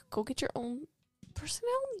me? Like, go get your own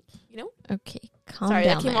personality, you know? Okay, calm Sorry,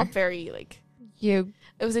 down that came there. off very, like, You,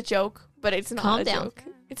 it was a joke, but it's not Calm a down. joke.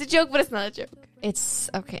 It's a joke, but it's not a joke. it's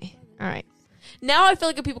okay. All right. Now I feel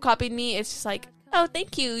like if people copied me, it's just like, oh,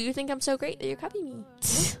 thank you. You think I'm so great that you're copying me.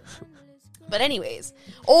 But anyways,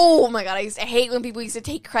 oh my god, I used to hate when people used to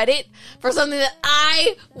take credit for something that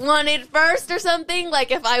I wanted first or something.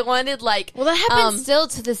 Like if I wanted like, Well, that happens still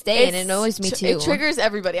to this day, and it annoys me too. It triggers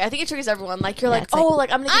everybody. I think it triggers everyone. Like you're Yeah, like, it's like, oh,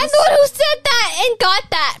 like I'm gonna. I'm give the this- one who said that and got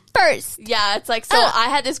that first. Yeah, it's like, so I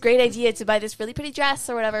had this great idea to buy this really pretty dress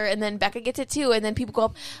or whatever, and then Becca gets it too, and then people go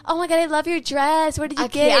up, oh my god, I love your dress. Where did you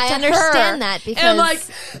get it? I To understand her. that because And I'm like,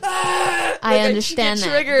 ah! I Like, understand get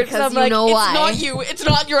that triggered because I'm you like, know it's why. not you. It's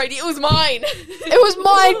not your idea. It was mine. it was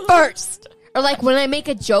mine first. Or like when I make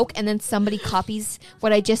a joke and then somebody copies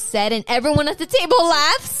what I just said, and everyone at the table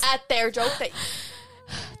laughs At their joke that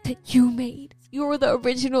that you made. You were the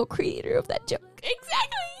original creator of that joke.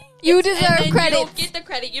 exactly. You deserve And then credit. You don't get the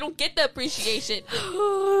credit. You don't get the appreciation.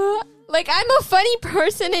 Like I'm a funny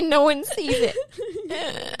person and no one sees it.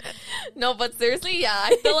 No, but seriously, yeah,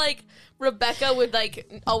 I feel like Rebecca would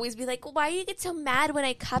like always be like, "Why do you get so mad when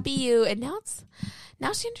I copy you?" And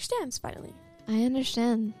now she understands finally. I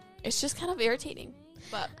understand. It's just kind of irritating,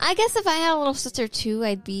 but I guess if I had a little sister too,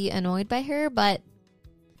 I'd be annoyed by her, but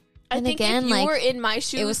I and think again, if you like, were in my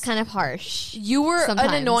shoes, it was kind of harsh. you were sometimes.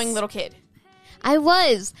 an annoying little kid. I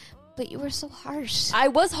was, but you were so harsh. I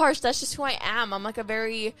was harsh. That's just who I am. I'm like a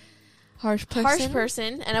very Harsh harsh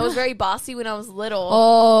person, and I was very bossy when I was little.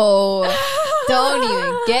 Oh, don't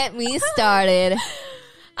even get me started.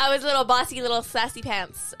 I was a little bossy, little sassy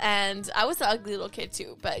pants, and I was an ugly little kid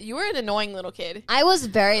too. But you were an annoying little kid. I was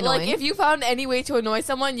very annoying. Like if you found any way to annoy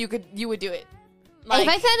someone, you would do it. Like, if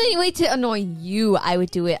I found any way to annoy you, I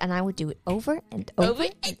would do it, and I would do it over and over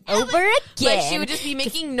and over again. Like she would just be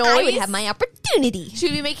making noise. I would have my opportunity. She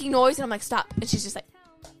would be making noise, and I'm like, stop. And she's just like,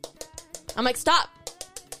 I'm like, stop.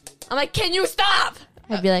 I'm like, can you stop?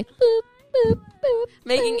 I'd be like, boop, boop, boop,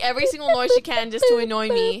 Making boop, every boop, single noise she can just to boop, annoy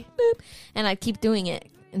boop, me. boop. And I'd keep doing it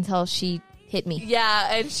until she hit me.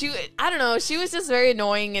 Yeah, and I don't know, she was just very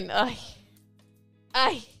annoying and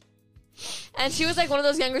and she was like one of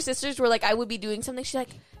those younger sisters where like I would be doing something, she's like,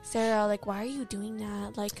 Sarah, like why are you doing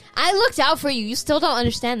that? Like I looked out for you. You still don't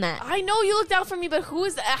understand that. I know you looked out for me, but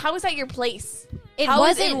how is that your place? It How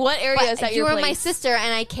wasn't. is in what areas that you you're were my placed? sister,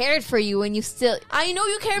 and I cared for you, and you still. I know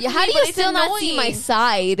you care for me, How do but you it's still not see my annoying.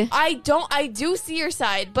 side? I do see your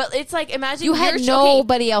side, but it's like, imagine You had you're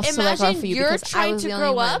nobody else to look imagine out for you you're because I trying was to the grow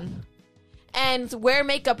only up one. and wear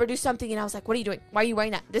makeup or do something, and I was like, what are you doing? Why are you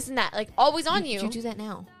wearing that? This and that. Like, always on you. You do that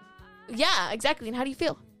now. Yeah, exactly. And how do you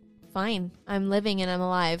feel? Fine. I'm living and I'm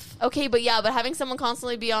alive. Okay, but having someone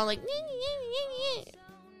constantly be on like,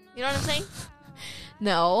 you know what I'm saying?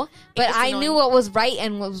 No, but It's I annoying. knew what was right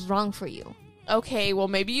and what was wrong for you. Okay, well,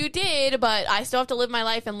 maybe you did, but I still have to live my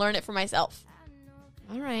life and learn it for myself.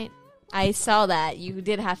 All right. I saw that. You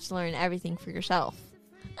did have to learn everything for yourself.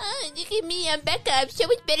 Look at me, I'm Becca. I'm so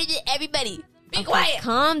much better than everybody. Be quiet.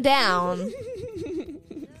 Calm down.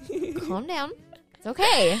 Calm down. It's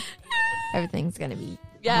okay. Everything's going to be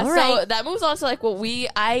Yeah, all so right. that moves on to like what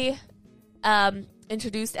I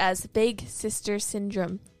introduced as big sister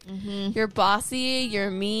syndrome. Mm-hmm. You're bossy, you're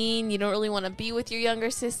mean, you don't really want to be with your younger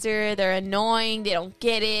sister, they're annoying, they don't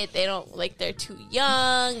get it, they're too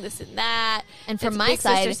young, this and that. And from It's my big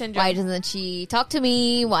sister side, syndrome. why doesn't she talk to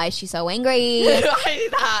me? Why is she so angry?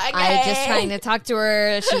 I I just trying to talk to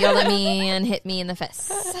her. She yelled at me and hit me in the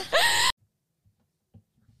face.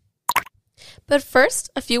 But first,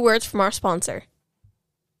 a few words from our sponsor.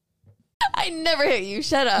 I never hit you.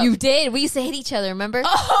 Shut up. You did. We used to hit each other, remember?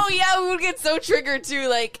 Oh, yeah, we would get so triggered, too.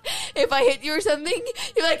 Like, if I hit you or something,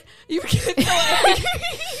 you're like, you get so angry.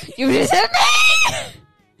 You just hit me!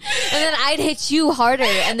 And then I'd hit you harder,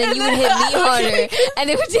 and then you would hit me harder, and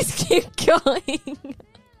it would just keep going.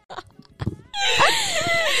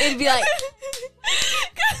 It'd be like,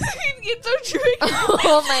 You'd get so triggered.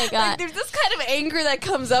 oh my Like, god. there's this kind of anger that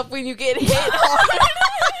comes up when you get hit hard.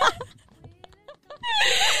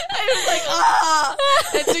 I was like, ah!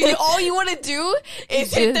 And so all you want to do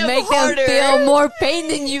is hit Just them make harder. them feel more pain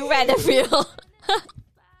than you rather feel.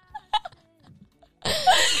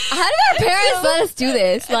 How did our parents let us do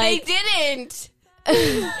this? Like, they didn't.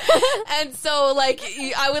 And so, like,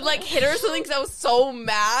 I would, like, hit her or something because I was so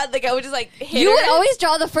mad. Like, I would just, like, hit you her. would always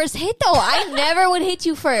draw the first hit, though. I never would hit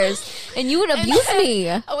you first, and you would abuse me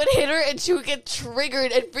I would hit her, and she would get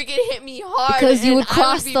triggered and freaking hit me hard. because you and would I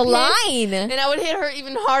cross be the pissed, line. And I would hit her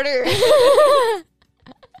even harder.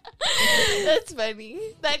 That's funny.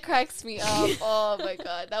 That cracks me up. Oh, my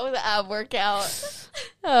God. That was an ab workout.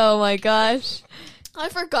 Oh my gosh. I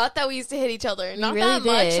forgot that we used to hit each other. Not really that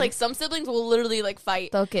much. did. Like, some siblings will literally, like,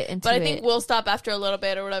 fight. They'll get into But I it. think we'll stop after a little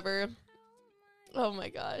bit or whatever. Oh my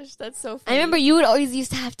gosh, that's so funny. I remember you would always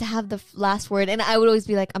used to have the last word, and I would always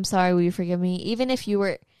be like, "I'm sorry, will you forgive me?" Even if you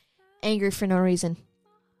were angry for no reason,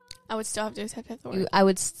 I would still have to have the word.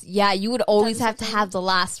 you would always That have is to so have the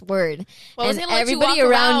last word. Well, I was And gonna let you everybody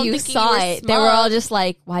walk around around you thinking saw you were it. They were all smug. just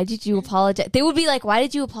like, "Why did you apologize?" They would be like, "Why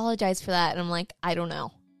did you apologize for that?" And I'm like, "I don't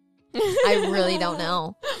know. I really don't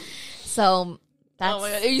know." So that's Oh my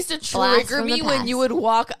god! It used to blast trigger from the me when past. you would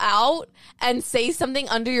walk out and say something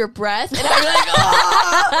under your breath, and I'd be like,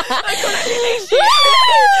 "Oh, like,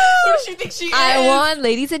 what does she think she is?" I won,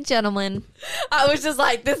 ladies and gentlemen. I was just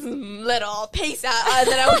like, "This is little peace out," and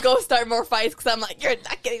then I would go start more fights because I'm like, "You're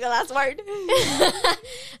not getting the last word."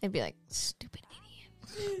 I'd be like, "Stupid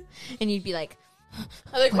idiot," and you'd be like,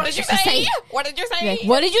 I'm like, "What did you say? What did you You'd be say?" like,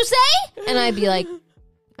 "What did you say?" And I'd be like,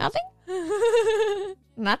 "Nothing,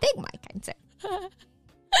 nothing, Mike." I'd say, Oh,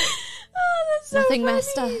 that's so "Nothing, funny.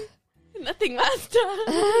 master." Nothing, master.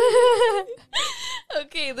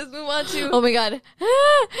 Okay, let's move on to Oh my god.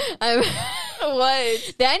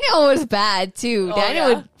 what? Daniel was bad too. Oh, Daniel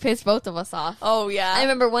yeah? would piss both of us off. Oh yeah. I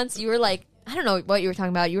remember once you were like, I don't know what you were talking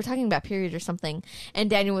about. You were talking about period or something. And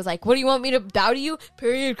Daniel was like, "What do you want me to bow to you?"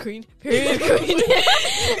 "Period, queen. Period, queen."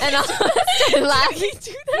 And I started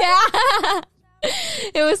laughing. Yeah.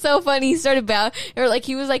 It was so funny. He started bowing, or like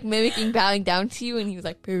he was like mimicking bowing down to you, and he was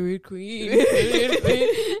like, "Period, queen, period, queen."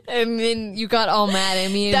 And then you got all mad,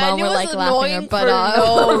 and me and Mom Daniel were was like laughing our annoying butt for off.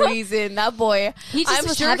 no reason. That boy, He just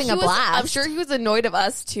was having a I'm blast. sure he was annoyed of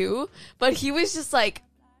us too, but he was just like,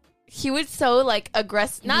 he was so like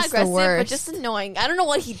aggressive, not was the aggressive, but worst. just annoying. I don't know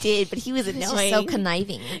what he did, but he was He was annoying. just so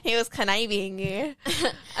conniving. He was conniving.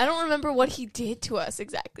 I don't remember what he did to us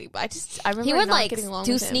exactly, but I remember He would not like getting along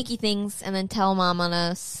do with him. sneaky things and then tell Mom on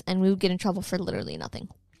us, and we would get in trouble for literally nothing.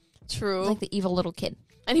 True. Like the evil little kid.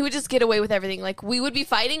 And he would just get away with everything. Like, we would be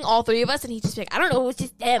fighting, all three of us, and he'd just be like, I don't know, it was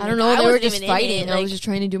just them. I don't Like, know. They were wasn't just even in fighting. it. I Like, was just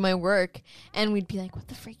trying to do my work, and we'd be like, "What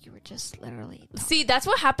the frick? You were just literally." see, that's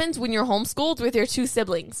what happens when you're homeschooled with your two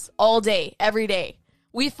siblings all day, every day.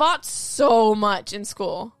 We fought so much in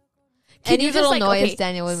school. Can Any you just, little like, noise okay,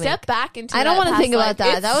 Daniel would step make. back into I don't want wanna to think about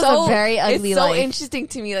that. That was a very ugly It's so life. interesting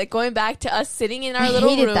to me, like going back to us sitting in our I little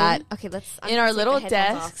hated room, that. Okay, let's. I'm in gonna our take little my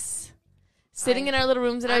headphones off. desks, sitting in our little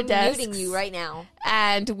rooms at our desks. I'm muting you right now.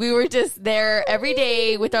 And we were just there every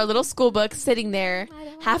day with our little school books sitting there.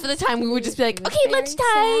 Half of the time we would just be like, okay, lunchtime.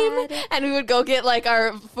 Sad. And we would go get like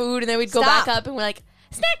our food and then we'd go back up and we're like,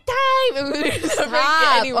 snack time. And we would never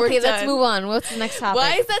get any work done. Let's move on. What's the next topic?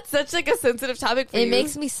 Why is that such like a sensitive topic for you? It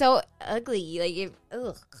makes me so ugly. Like,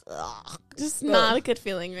 just not a good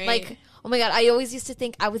feeling, right? Like, oh my God, I always used to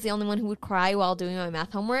think I was the only one who would cry while doing my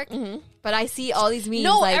math homework. Mm-hmm. But I see all these memes.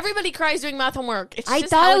 No, like, everybody cries doing math homework. It's I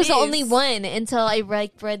just thought how I was it the is. only one until I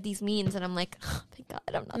read these memes, and I'm like, oh, thank God,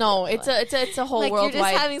 I'm not. No, it's a whole like, worldwide. You're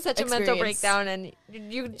just having such experience. a mental breakdown, and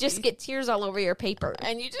you just get tears all over your paper,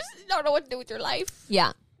 and you just don't know what to do with your life.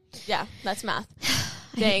 Yeah, that's math.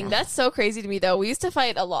 Dang, that's so crazy to me, though. We used to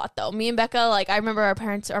fight a lot, though. Me and Becca, like, I remember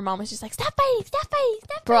our mom was just like, stop fighting.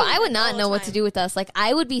 Bro, I would not know what to do with us. Like,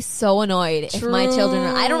 I would be so annoyed if my children were,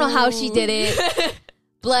 I don't know how she did it.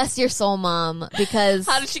 Bless your soul, Mom, because...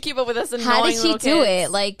 How did she keep up with us annoying How did she do kids?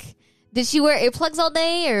 it? Like, did she wear earplugs all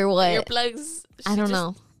day, or what? Earplugs? I don't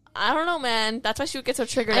know. I don't know, man. That's why she would get so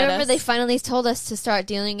triggered I remember they finally told us to start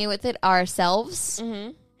dealing with it ourselves.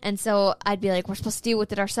 Mm-hmm. And so I'd be like, we're supposed to deal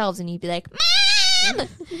with it ourselves. And you'd be like, Mom!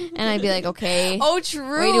 And I'd be like, okay. Oh,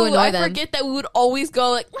 true. Way to annoy them. Forget that we would always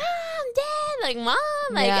go like, Mom, Dad, like, Mom.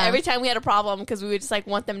 Like, every time we had a problem because we would just, like,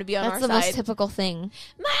 want them to be on our side. That's the most typical thing.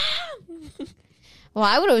 Mom! Well,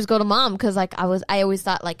 I would always go to Mom because, like, I always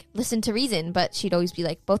thought, like, listen to reason. But she'd always be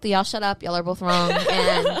like, both of y'all shut up. Y'all are both wrong.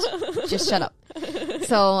 And just shut up.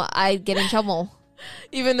 So I'd get in trouble.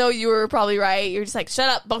 Even though you were probably right, you're just like, shut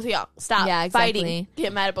up, both of y'all. Stop exactly. fighting.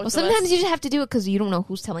 Get mad at both of us. Sometimes you just have to do it because you don't know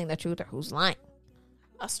who's telling the truth or who's lying.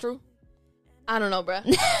 That's true. I don't know, bruh.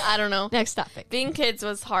 I don't know. Next topic. Being kids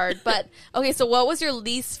was hard. But, okay, so what was your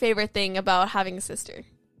least favorite thing about having a sister?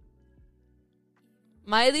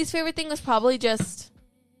 My least favorite thing was probably just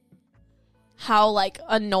how, like,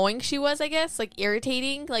 annoying she was, I guess. Like,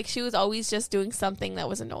 irritating. Like, she was always just doing something that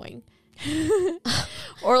was annoying.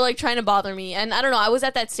 Or like trying to bother me. And I don't know, I was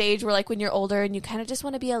at that stage where like when you're older and you kind of just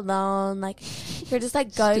want to be alone, like you're just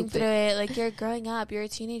like going through it, like you're growing up, you're a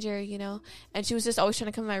teenager, you know. And she was just always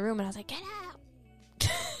trying to come in my room and I was like, get out.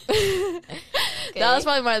 Okay. That was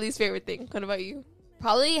probably my least favorite thing. What about you?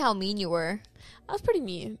 Probably how mean you were. I was pretty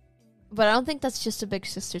mean. But I don't think that's just a big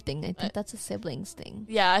sister thing. I think that's a siblings thing.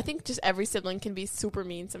 Yeah, I think just every sibling can be super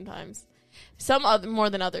mean sometimes. Some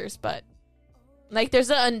more than others, but like there's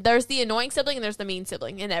the annoying sibling and there's the mean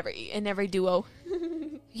sibling in every duo.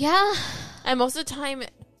 Yeah. And most of the time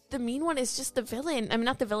the mean one is just the villain. I mean,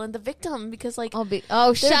 not the villain, the victim, because like shut victim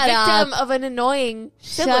up. of an annoying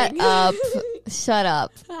sibling. Shut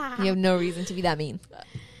up. You have no reason to be that mean.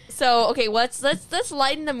 So, okay, let's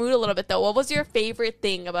lighten the mood a little bit though. What was your favorite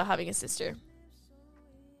thing about having a sister?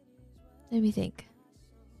 Let me think.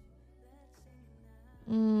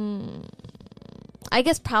 I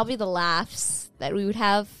guess probably the laughs that we would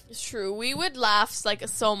have. It's true. We would laugh like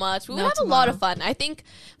so much. We would have a lot of fun. I think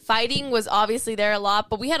fighting was obviously there a lot,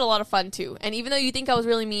 but we had a lot of fun too. And even though you think I was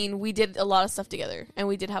really mean, we did a lot of stuff together. And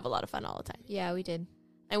we did have a lot of fun all the time. Yeah, we did.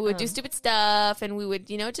 And we would do stupid stuff, and we would,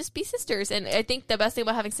 just be sisters. And I think the best thing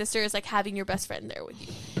about having sisters is like having your best friend there with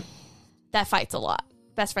you. That fights a lot.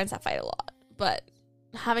 Best friends that fight a lot. But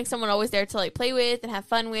having someone always there to like play with and have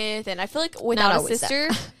fun with, and I feel like without a sister,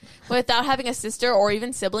 without having a sister or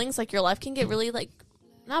even siblings, like your life can get really like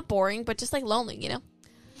not boring, but just like lonely,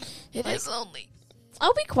 It is lonely.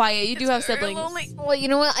 I'll be quiet. You do have siblings. Lonely. Well, you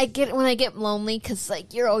know what? I get when I get lonely because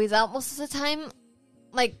like you're always out most of the time.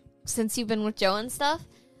 Like since you've been with Joe and stuff,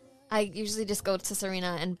 I usually just go to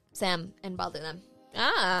Serena and Sam and bother them.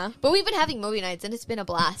 But we've been having movie nights and it's been a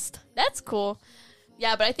blast. That's cool.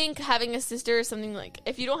 Yeah, but I think having a sister is something like,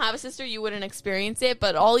 if you don't have a sister, you wouldn't experience it.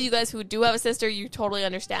 But all you guys who do have a sister, you totally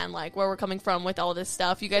understand like where we're coming from with all this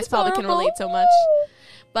stuff. You guys probably can relate so much.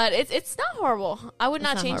 But it's not horrible. I would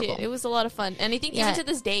not change it. It was a lot of fun. And I think even to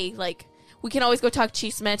this day, like, we can always go talk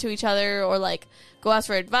chisme to each other or like go ask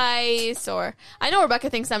for advice. Or I know Rebecca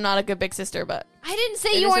thinks I'm not a good big sister, but I didn't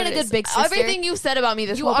say you weren't a good big sister. Everything you've said about me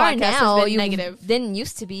this whole podcast has been negative. You didn't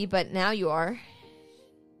used to be, but now you are.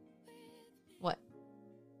 What?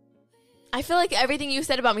 I feel like everything you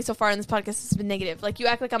said about me so far in this podcast has been negative. Like you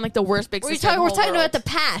act like I'm like the worst big sister. We're talking about the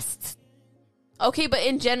past. Okay, but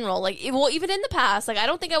in general, like, even in the past, like, I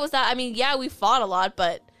don't think I was that. I mean, yeah, we fought a lot,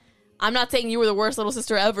 but I'm not saying you were the worst little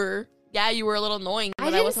sister ever. Yeah, you were a little annoying. I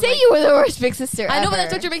didn't say you were the worst big sister ever. I know, but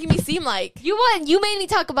that's what you're making me seem like. You made me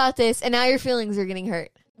talk about this, and now your feelings are getting hurt.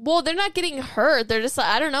 Well, they're not getting hurt. They're just like,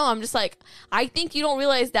 I don't know. I'm just like, I think you don't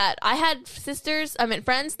realize that I had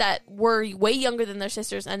friends that were way younger than their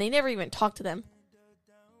sisters, and they never even talked to them.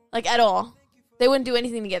 Like, at all. They wouldn't do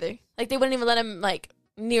anything together. Like, they wouldn't even let them, like,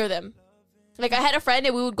 near them. Like, I had a friend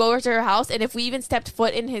and we would go over to her house, and if we even stepped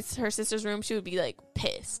foot in her sister's room, she would be, like,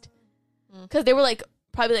 pissed. Because they were, like,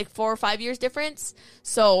 probably, like, 4 or 5 years difference.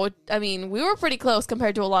 So, I mean, we were pretty close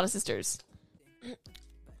compared to a lot of sisters.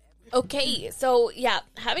 Okay, so, yeah,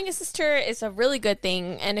 having a sister is a really good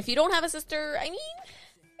thing. And if you don't have a sister, I mean,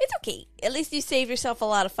 it's okay. At least you saved yourself a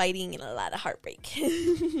lot of fighting and a lot of heartbreak.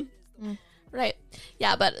 Right.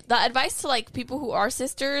 Yeah, but the advice to, like, people who are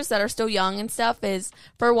sisters that are still young and stuff is,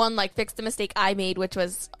 for one, like, fix the mistake I made, which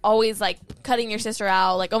was always, like, cutting your sister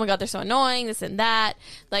out. Like, oh, my God, they're so annoying, this and that.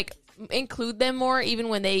 Like, include them more, even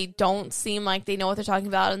when they don't seem like they know what they're talking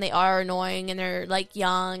about and they are annoying and they're, like,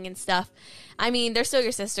 young and stuff. I mean, they're still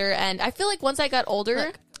your sister. And I feel like once I got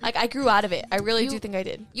older, like, I grew out of it. I really do think I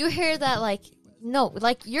did. You hear that, like, no,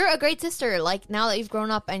 like, you're a great sister. Like, now that you've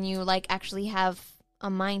grown up and you, like, actually have a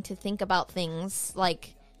mind to think about things,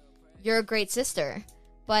 like, you're a great sister.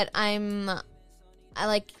 But I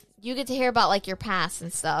like, you get to hear about, like, your past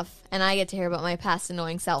and stuff, and I get to hear about my past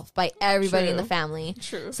annoying self by everybody in the family.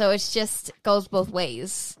 True. So it's just goes both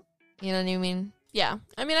ways. You know what I mean? Yeah.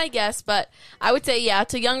 I mean, I guess, but I would say, yeah,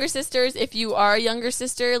 to younger sisters, if you are a younger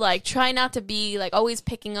sister, like, try not to be, like, always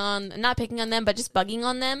not picking on them, but just bugging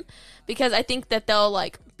on them, because I think that they'll,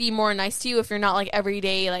 like, be more nice to you if you're not, like, every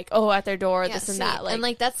day, like, oh, at their door, this and that. Like, and,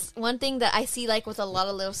 like, that's one thing that I see, like, with a lot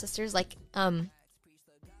of little sisters, like, hold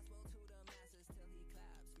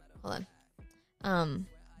on.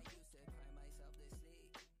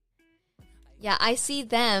 Yeah, I see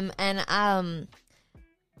them, and, I'm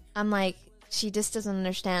like, she just doesn't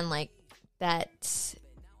understand, like, that,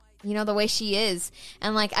 you know, the way she is.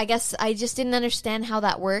 And, like, I guess I just didn't understand how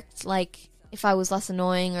that worked. Like, if I was less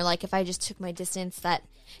annoying or, like, if I just took my distance, that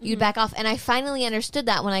you'd back off. And I finally understood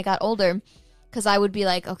that when I got older, because I would be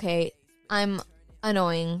like, okay, I'm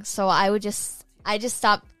annoying. So I just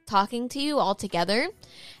stopped talking to you altogether.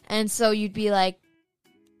 And so you'd be like,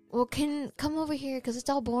 well, come over here because it's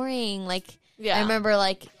all boring. Like, yeah. I remember,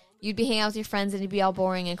 like, you'd be hanging out with your friends and it'd be all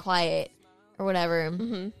boring and quiet. Or whatever.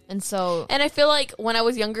 Mm-hmm. And I feel like when I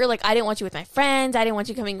was younger, like, I didn't want you with my friends. I didn't want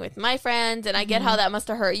you coming with my friends. And I get how that must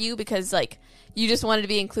have hurt you because, like, you just wanted to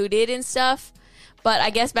be included and stuff. But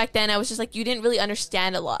I guess back then I was just like, you didn't really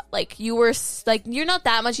understand a lot. Like, you were, like, you're not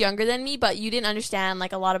that much younger than me, but you didn't understand,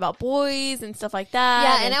 like, a lot about boys and stuff like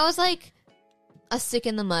that. Yeah, and I was, like, a stick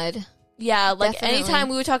in the mud. Yeah, like, definitely. Anytime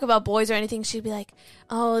we would talk about boys or anything, she'd be like,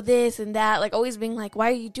 oh, this and that. Like, always being like, why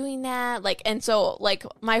are you doing that? Like, and so, like,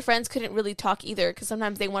 my friends couldn't really talk either because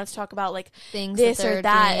sometimes they wanted to talk about, like, things this or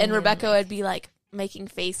that. And Rebecca would be, like, making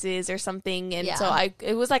faces or something. And so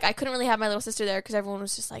it was like, I couldn't really have my little sister there because everyone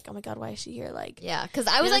was just like, oh my God, why is she here? Like, yeah, because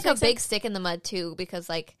I was, like, a big stick in the mud, too, because,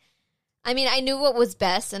 like, I mean, I knew what was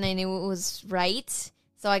best and I knew what was right.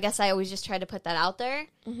 So I guess I always just tried to put that out there.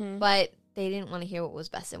 Mm-hmm. But they didn't want to hear what was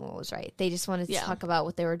best and what was right. They just wanted to talk about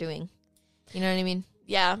what they were doing. You know what I mean?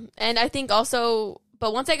 Yeah. And I think also,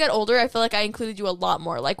 but once I got older, I feel like I included you a lot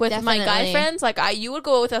more. Like with my guy friends, like you would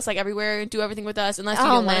go with us like everywhere and do everything with us unless you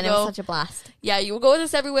didn't want to go. It was such a blast. Yeah, you would go with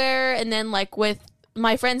us everywhere. And then like with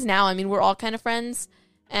my friends now, I mean, we're all kind of friends.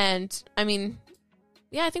 And I mean,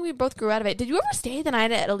 yeah, I think we both grew out of it. Did you ever stay the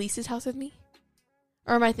night at Elise's house with me?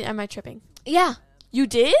 Or am I tripping? Yeah. You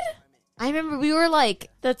did? I remember we were,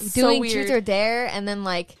 like, doing Truth or Dare, and then,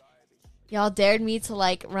 like, y'all dared me to,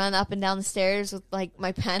 like, run up and down the stairs with, like,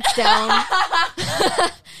 my pants down.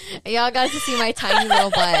 Y'all got to see my tiny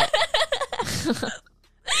little butt. I forgot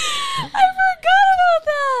about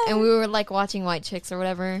that. And we were, like, watching White Chicks or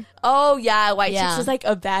whatever. Oh, yeah, White Chicks was, like,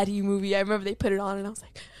 a baddie movie. I remember they put it on, and I was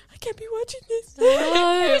like, I can't be watching this.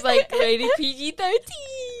 It was, like, rated PG-13.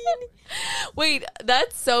 Wait,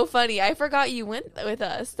 that's so funny. I forgot you went with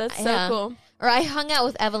us. That's so cool. Or I hung out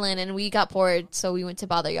with Evelyn and we got bored, so we went to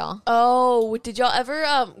bother y'all. Oh, did y'all ever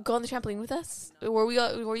go on the trampoline with us? Were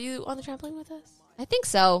you on the trampoline with us? I think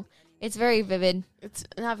so. It's very vivid. It's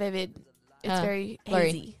not vivid. It's very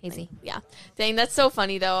blurry. Hazy. Yeah. Dang, that's so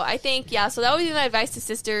funny though. I think, yeah, so that would be my advice to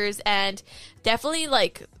sisters, and definitely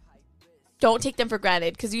like don't take them for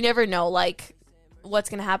granted because you never know, like,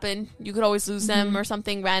 what's going to happen. You could always lose them or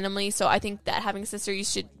something randomly. So I think that having a sister, you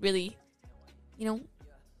should really, you know.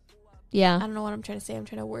 Yeah. I don't know what I'm trying to say. I'm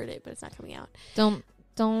trying to word it, but it's not coming out. Don't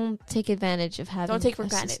take advantage of having don't take for a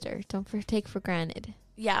granted. sister. Don't take for granted.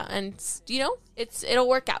 Yeah, and you know, it'll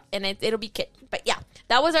work out and it'll be cute. But yeah,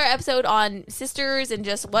 that was our episode on sisters and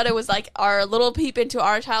just what it was like, our little peep into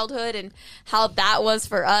our childhood and how that was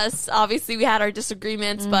for us. Obviously, we had our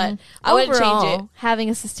disagreements, but I wouldn't change it.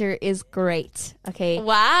 Having a sister is great. Okay.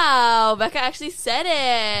 Wow, Becca actually said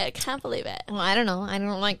it. Can't believe it. Well, I don't know. I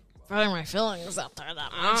don't like putting my feelings out there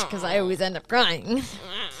that much because I always end up crying.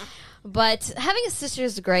 But having a sister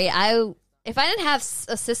is great. If I didn't have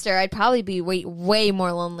a sister, I'd probably be way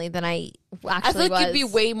more lonely than I actually I feel like was. you'd be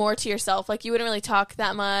way more to yourself. Like, you wouldn't really talk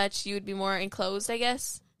that much. You would be more enclosed, I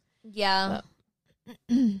guess. Yeah.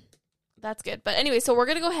 That's good. But anyway, so we're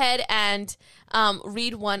going to go ahead and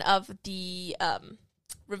read one of the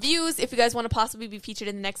reviews. If you guys want to possibly be featured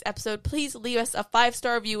in the next episode, please leave us a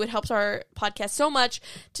 5-star review. It helps our podcast so much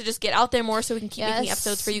to just get out there more so we can keep making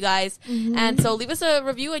episodes for you guys. Mm-hmm. And so leave us a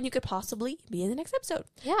review and you could possibly be in the next episode.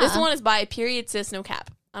 Yeah. This one is by Period Sis No Cap.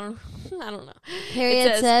 I don't know.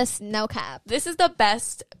 Period Sis No Cap. This is the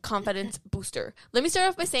best confidence booster. Let me start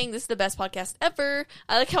off by saying this is the best podcast ever.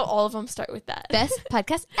 I like how all of them start with that. Best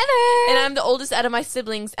podcast ever. And I'm the oldest out of my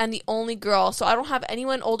siblings and the only girl, so I don't have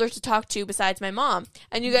anyone older to talk to besides my mom.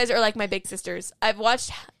 And you guys are like my big sisters. I've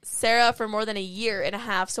watched Sarah for more than a year and a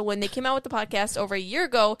half, so when they came out with the podcast over a year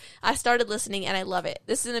ago, I started listening and I love it.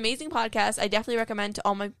 This is an amazing podcast. I definitely recommend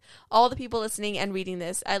to all the people listening and reading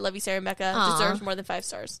this. I love you, Sarah and Becca. Aww. Deserves more than 5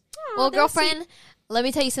 stars. Well, girlfriend, let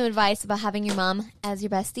me tell you some advice about having your mom as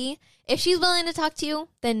your bestie. If she's willing to talk to you,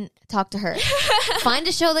 then talk to her. Find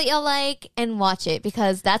a show that you'll like and watch it,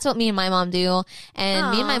 because that's what me and my mom do.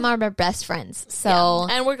 And me and my mom are best friends. So,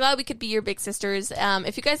 yeah. And we're glad we could be your big sisters.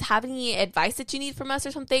 If you guys have any advice that you need from us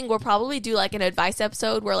or something, we'll probably do like an advice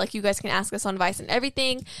episode where like you guys can ask us on advice and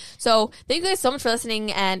everything. So thank you guys so much for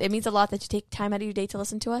listening, and it means a lot that you take time out of your day to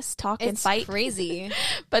listen to us talk and fight. It's crazy.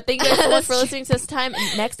 But thank you guys so much for listening to this time.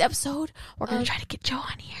 Next episode, we're going to try to get Joe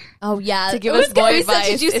on here. Oh, yeah. To give us boy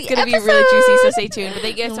advice. It's going to be really juicy, so stay tuned. But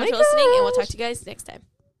thank you guys so much for listening, and we'll talk to you guys next time.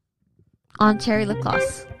 On cherry lip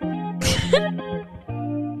gloss.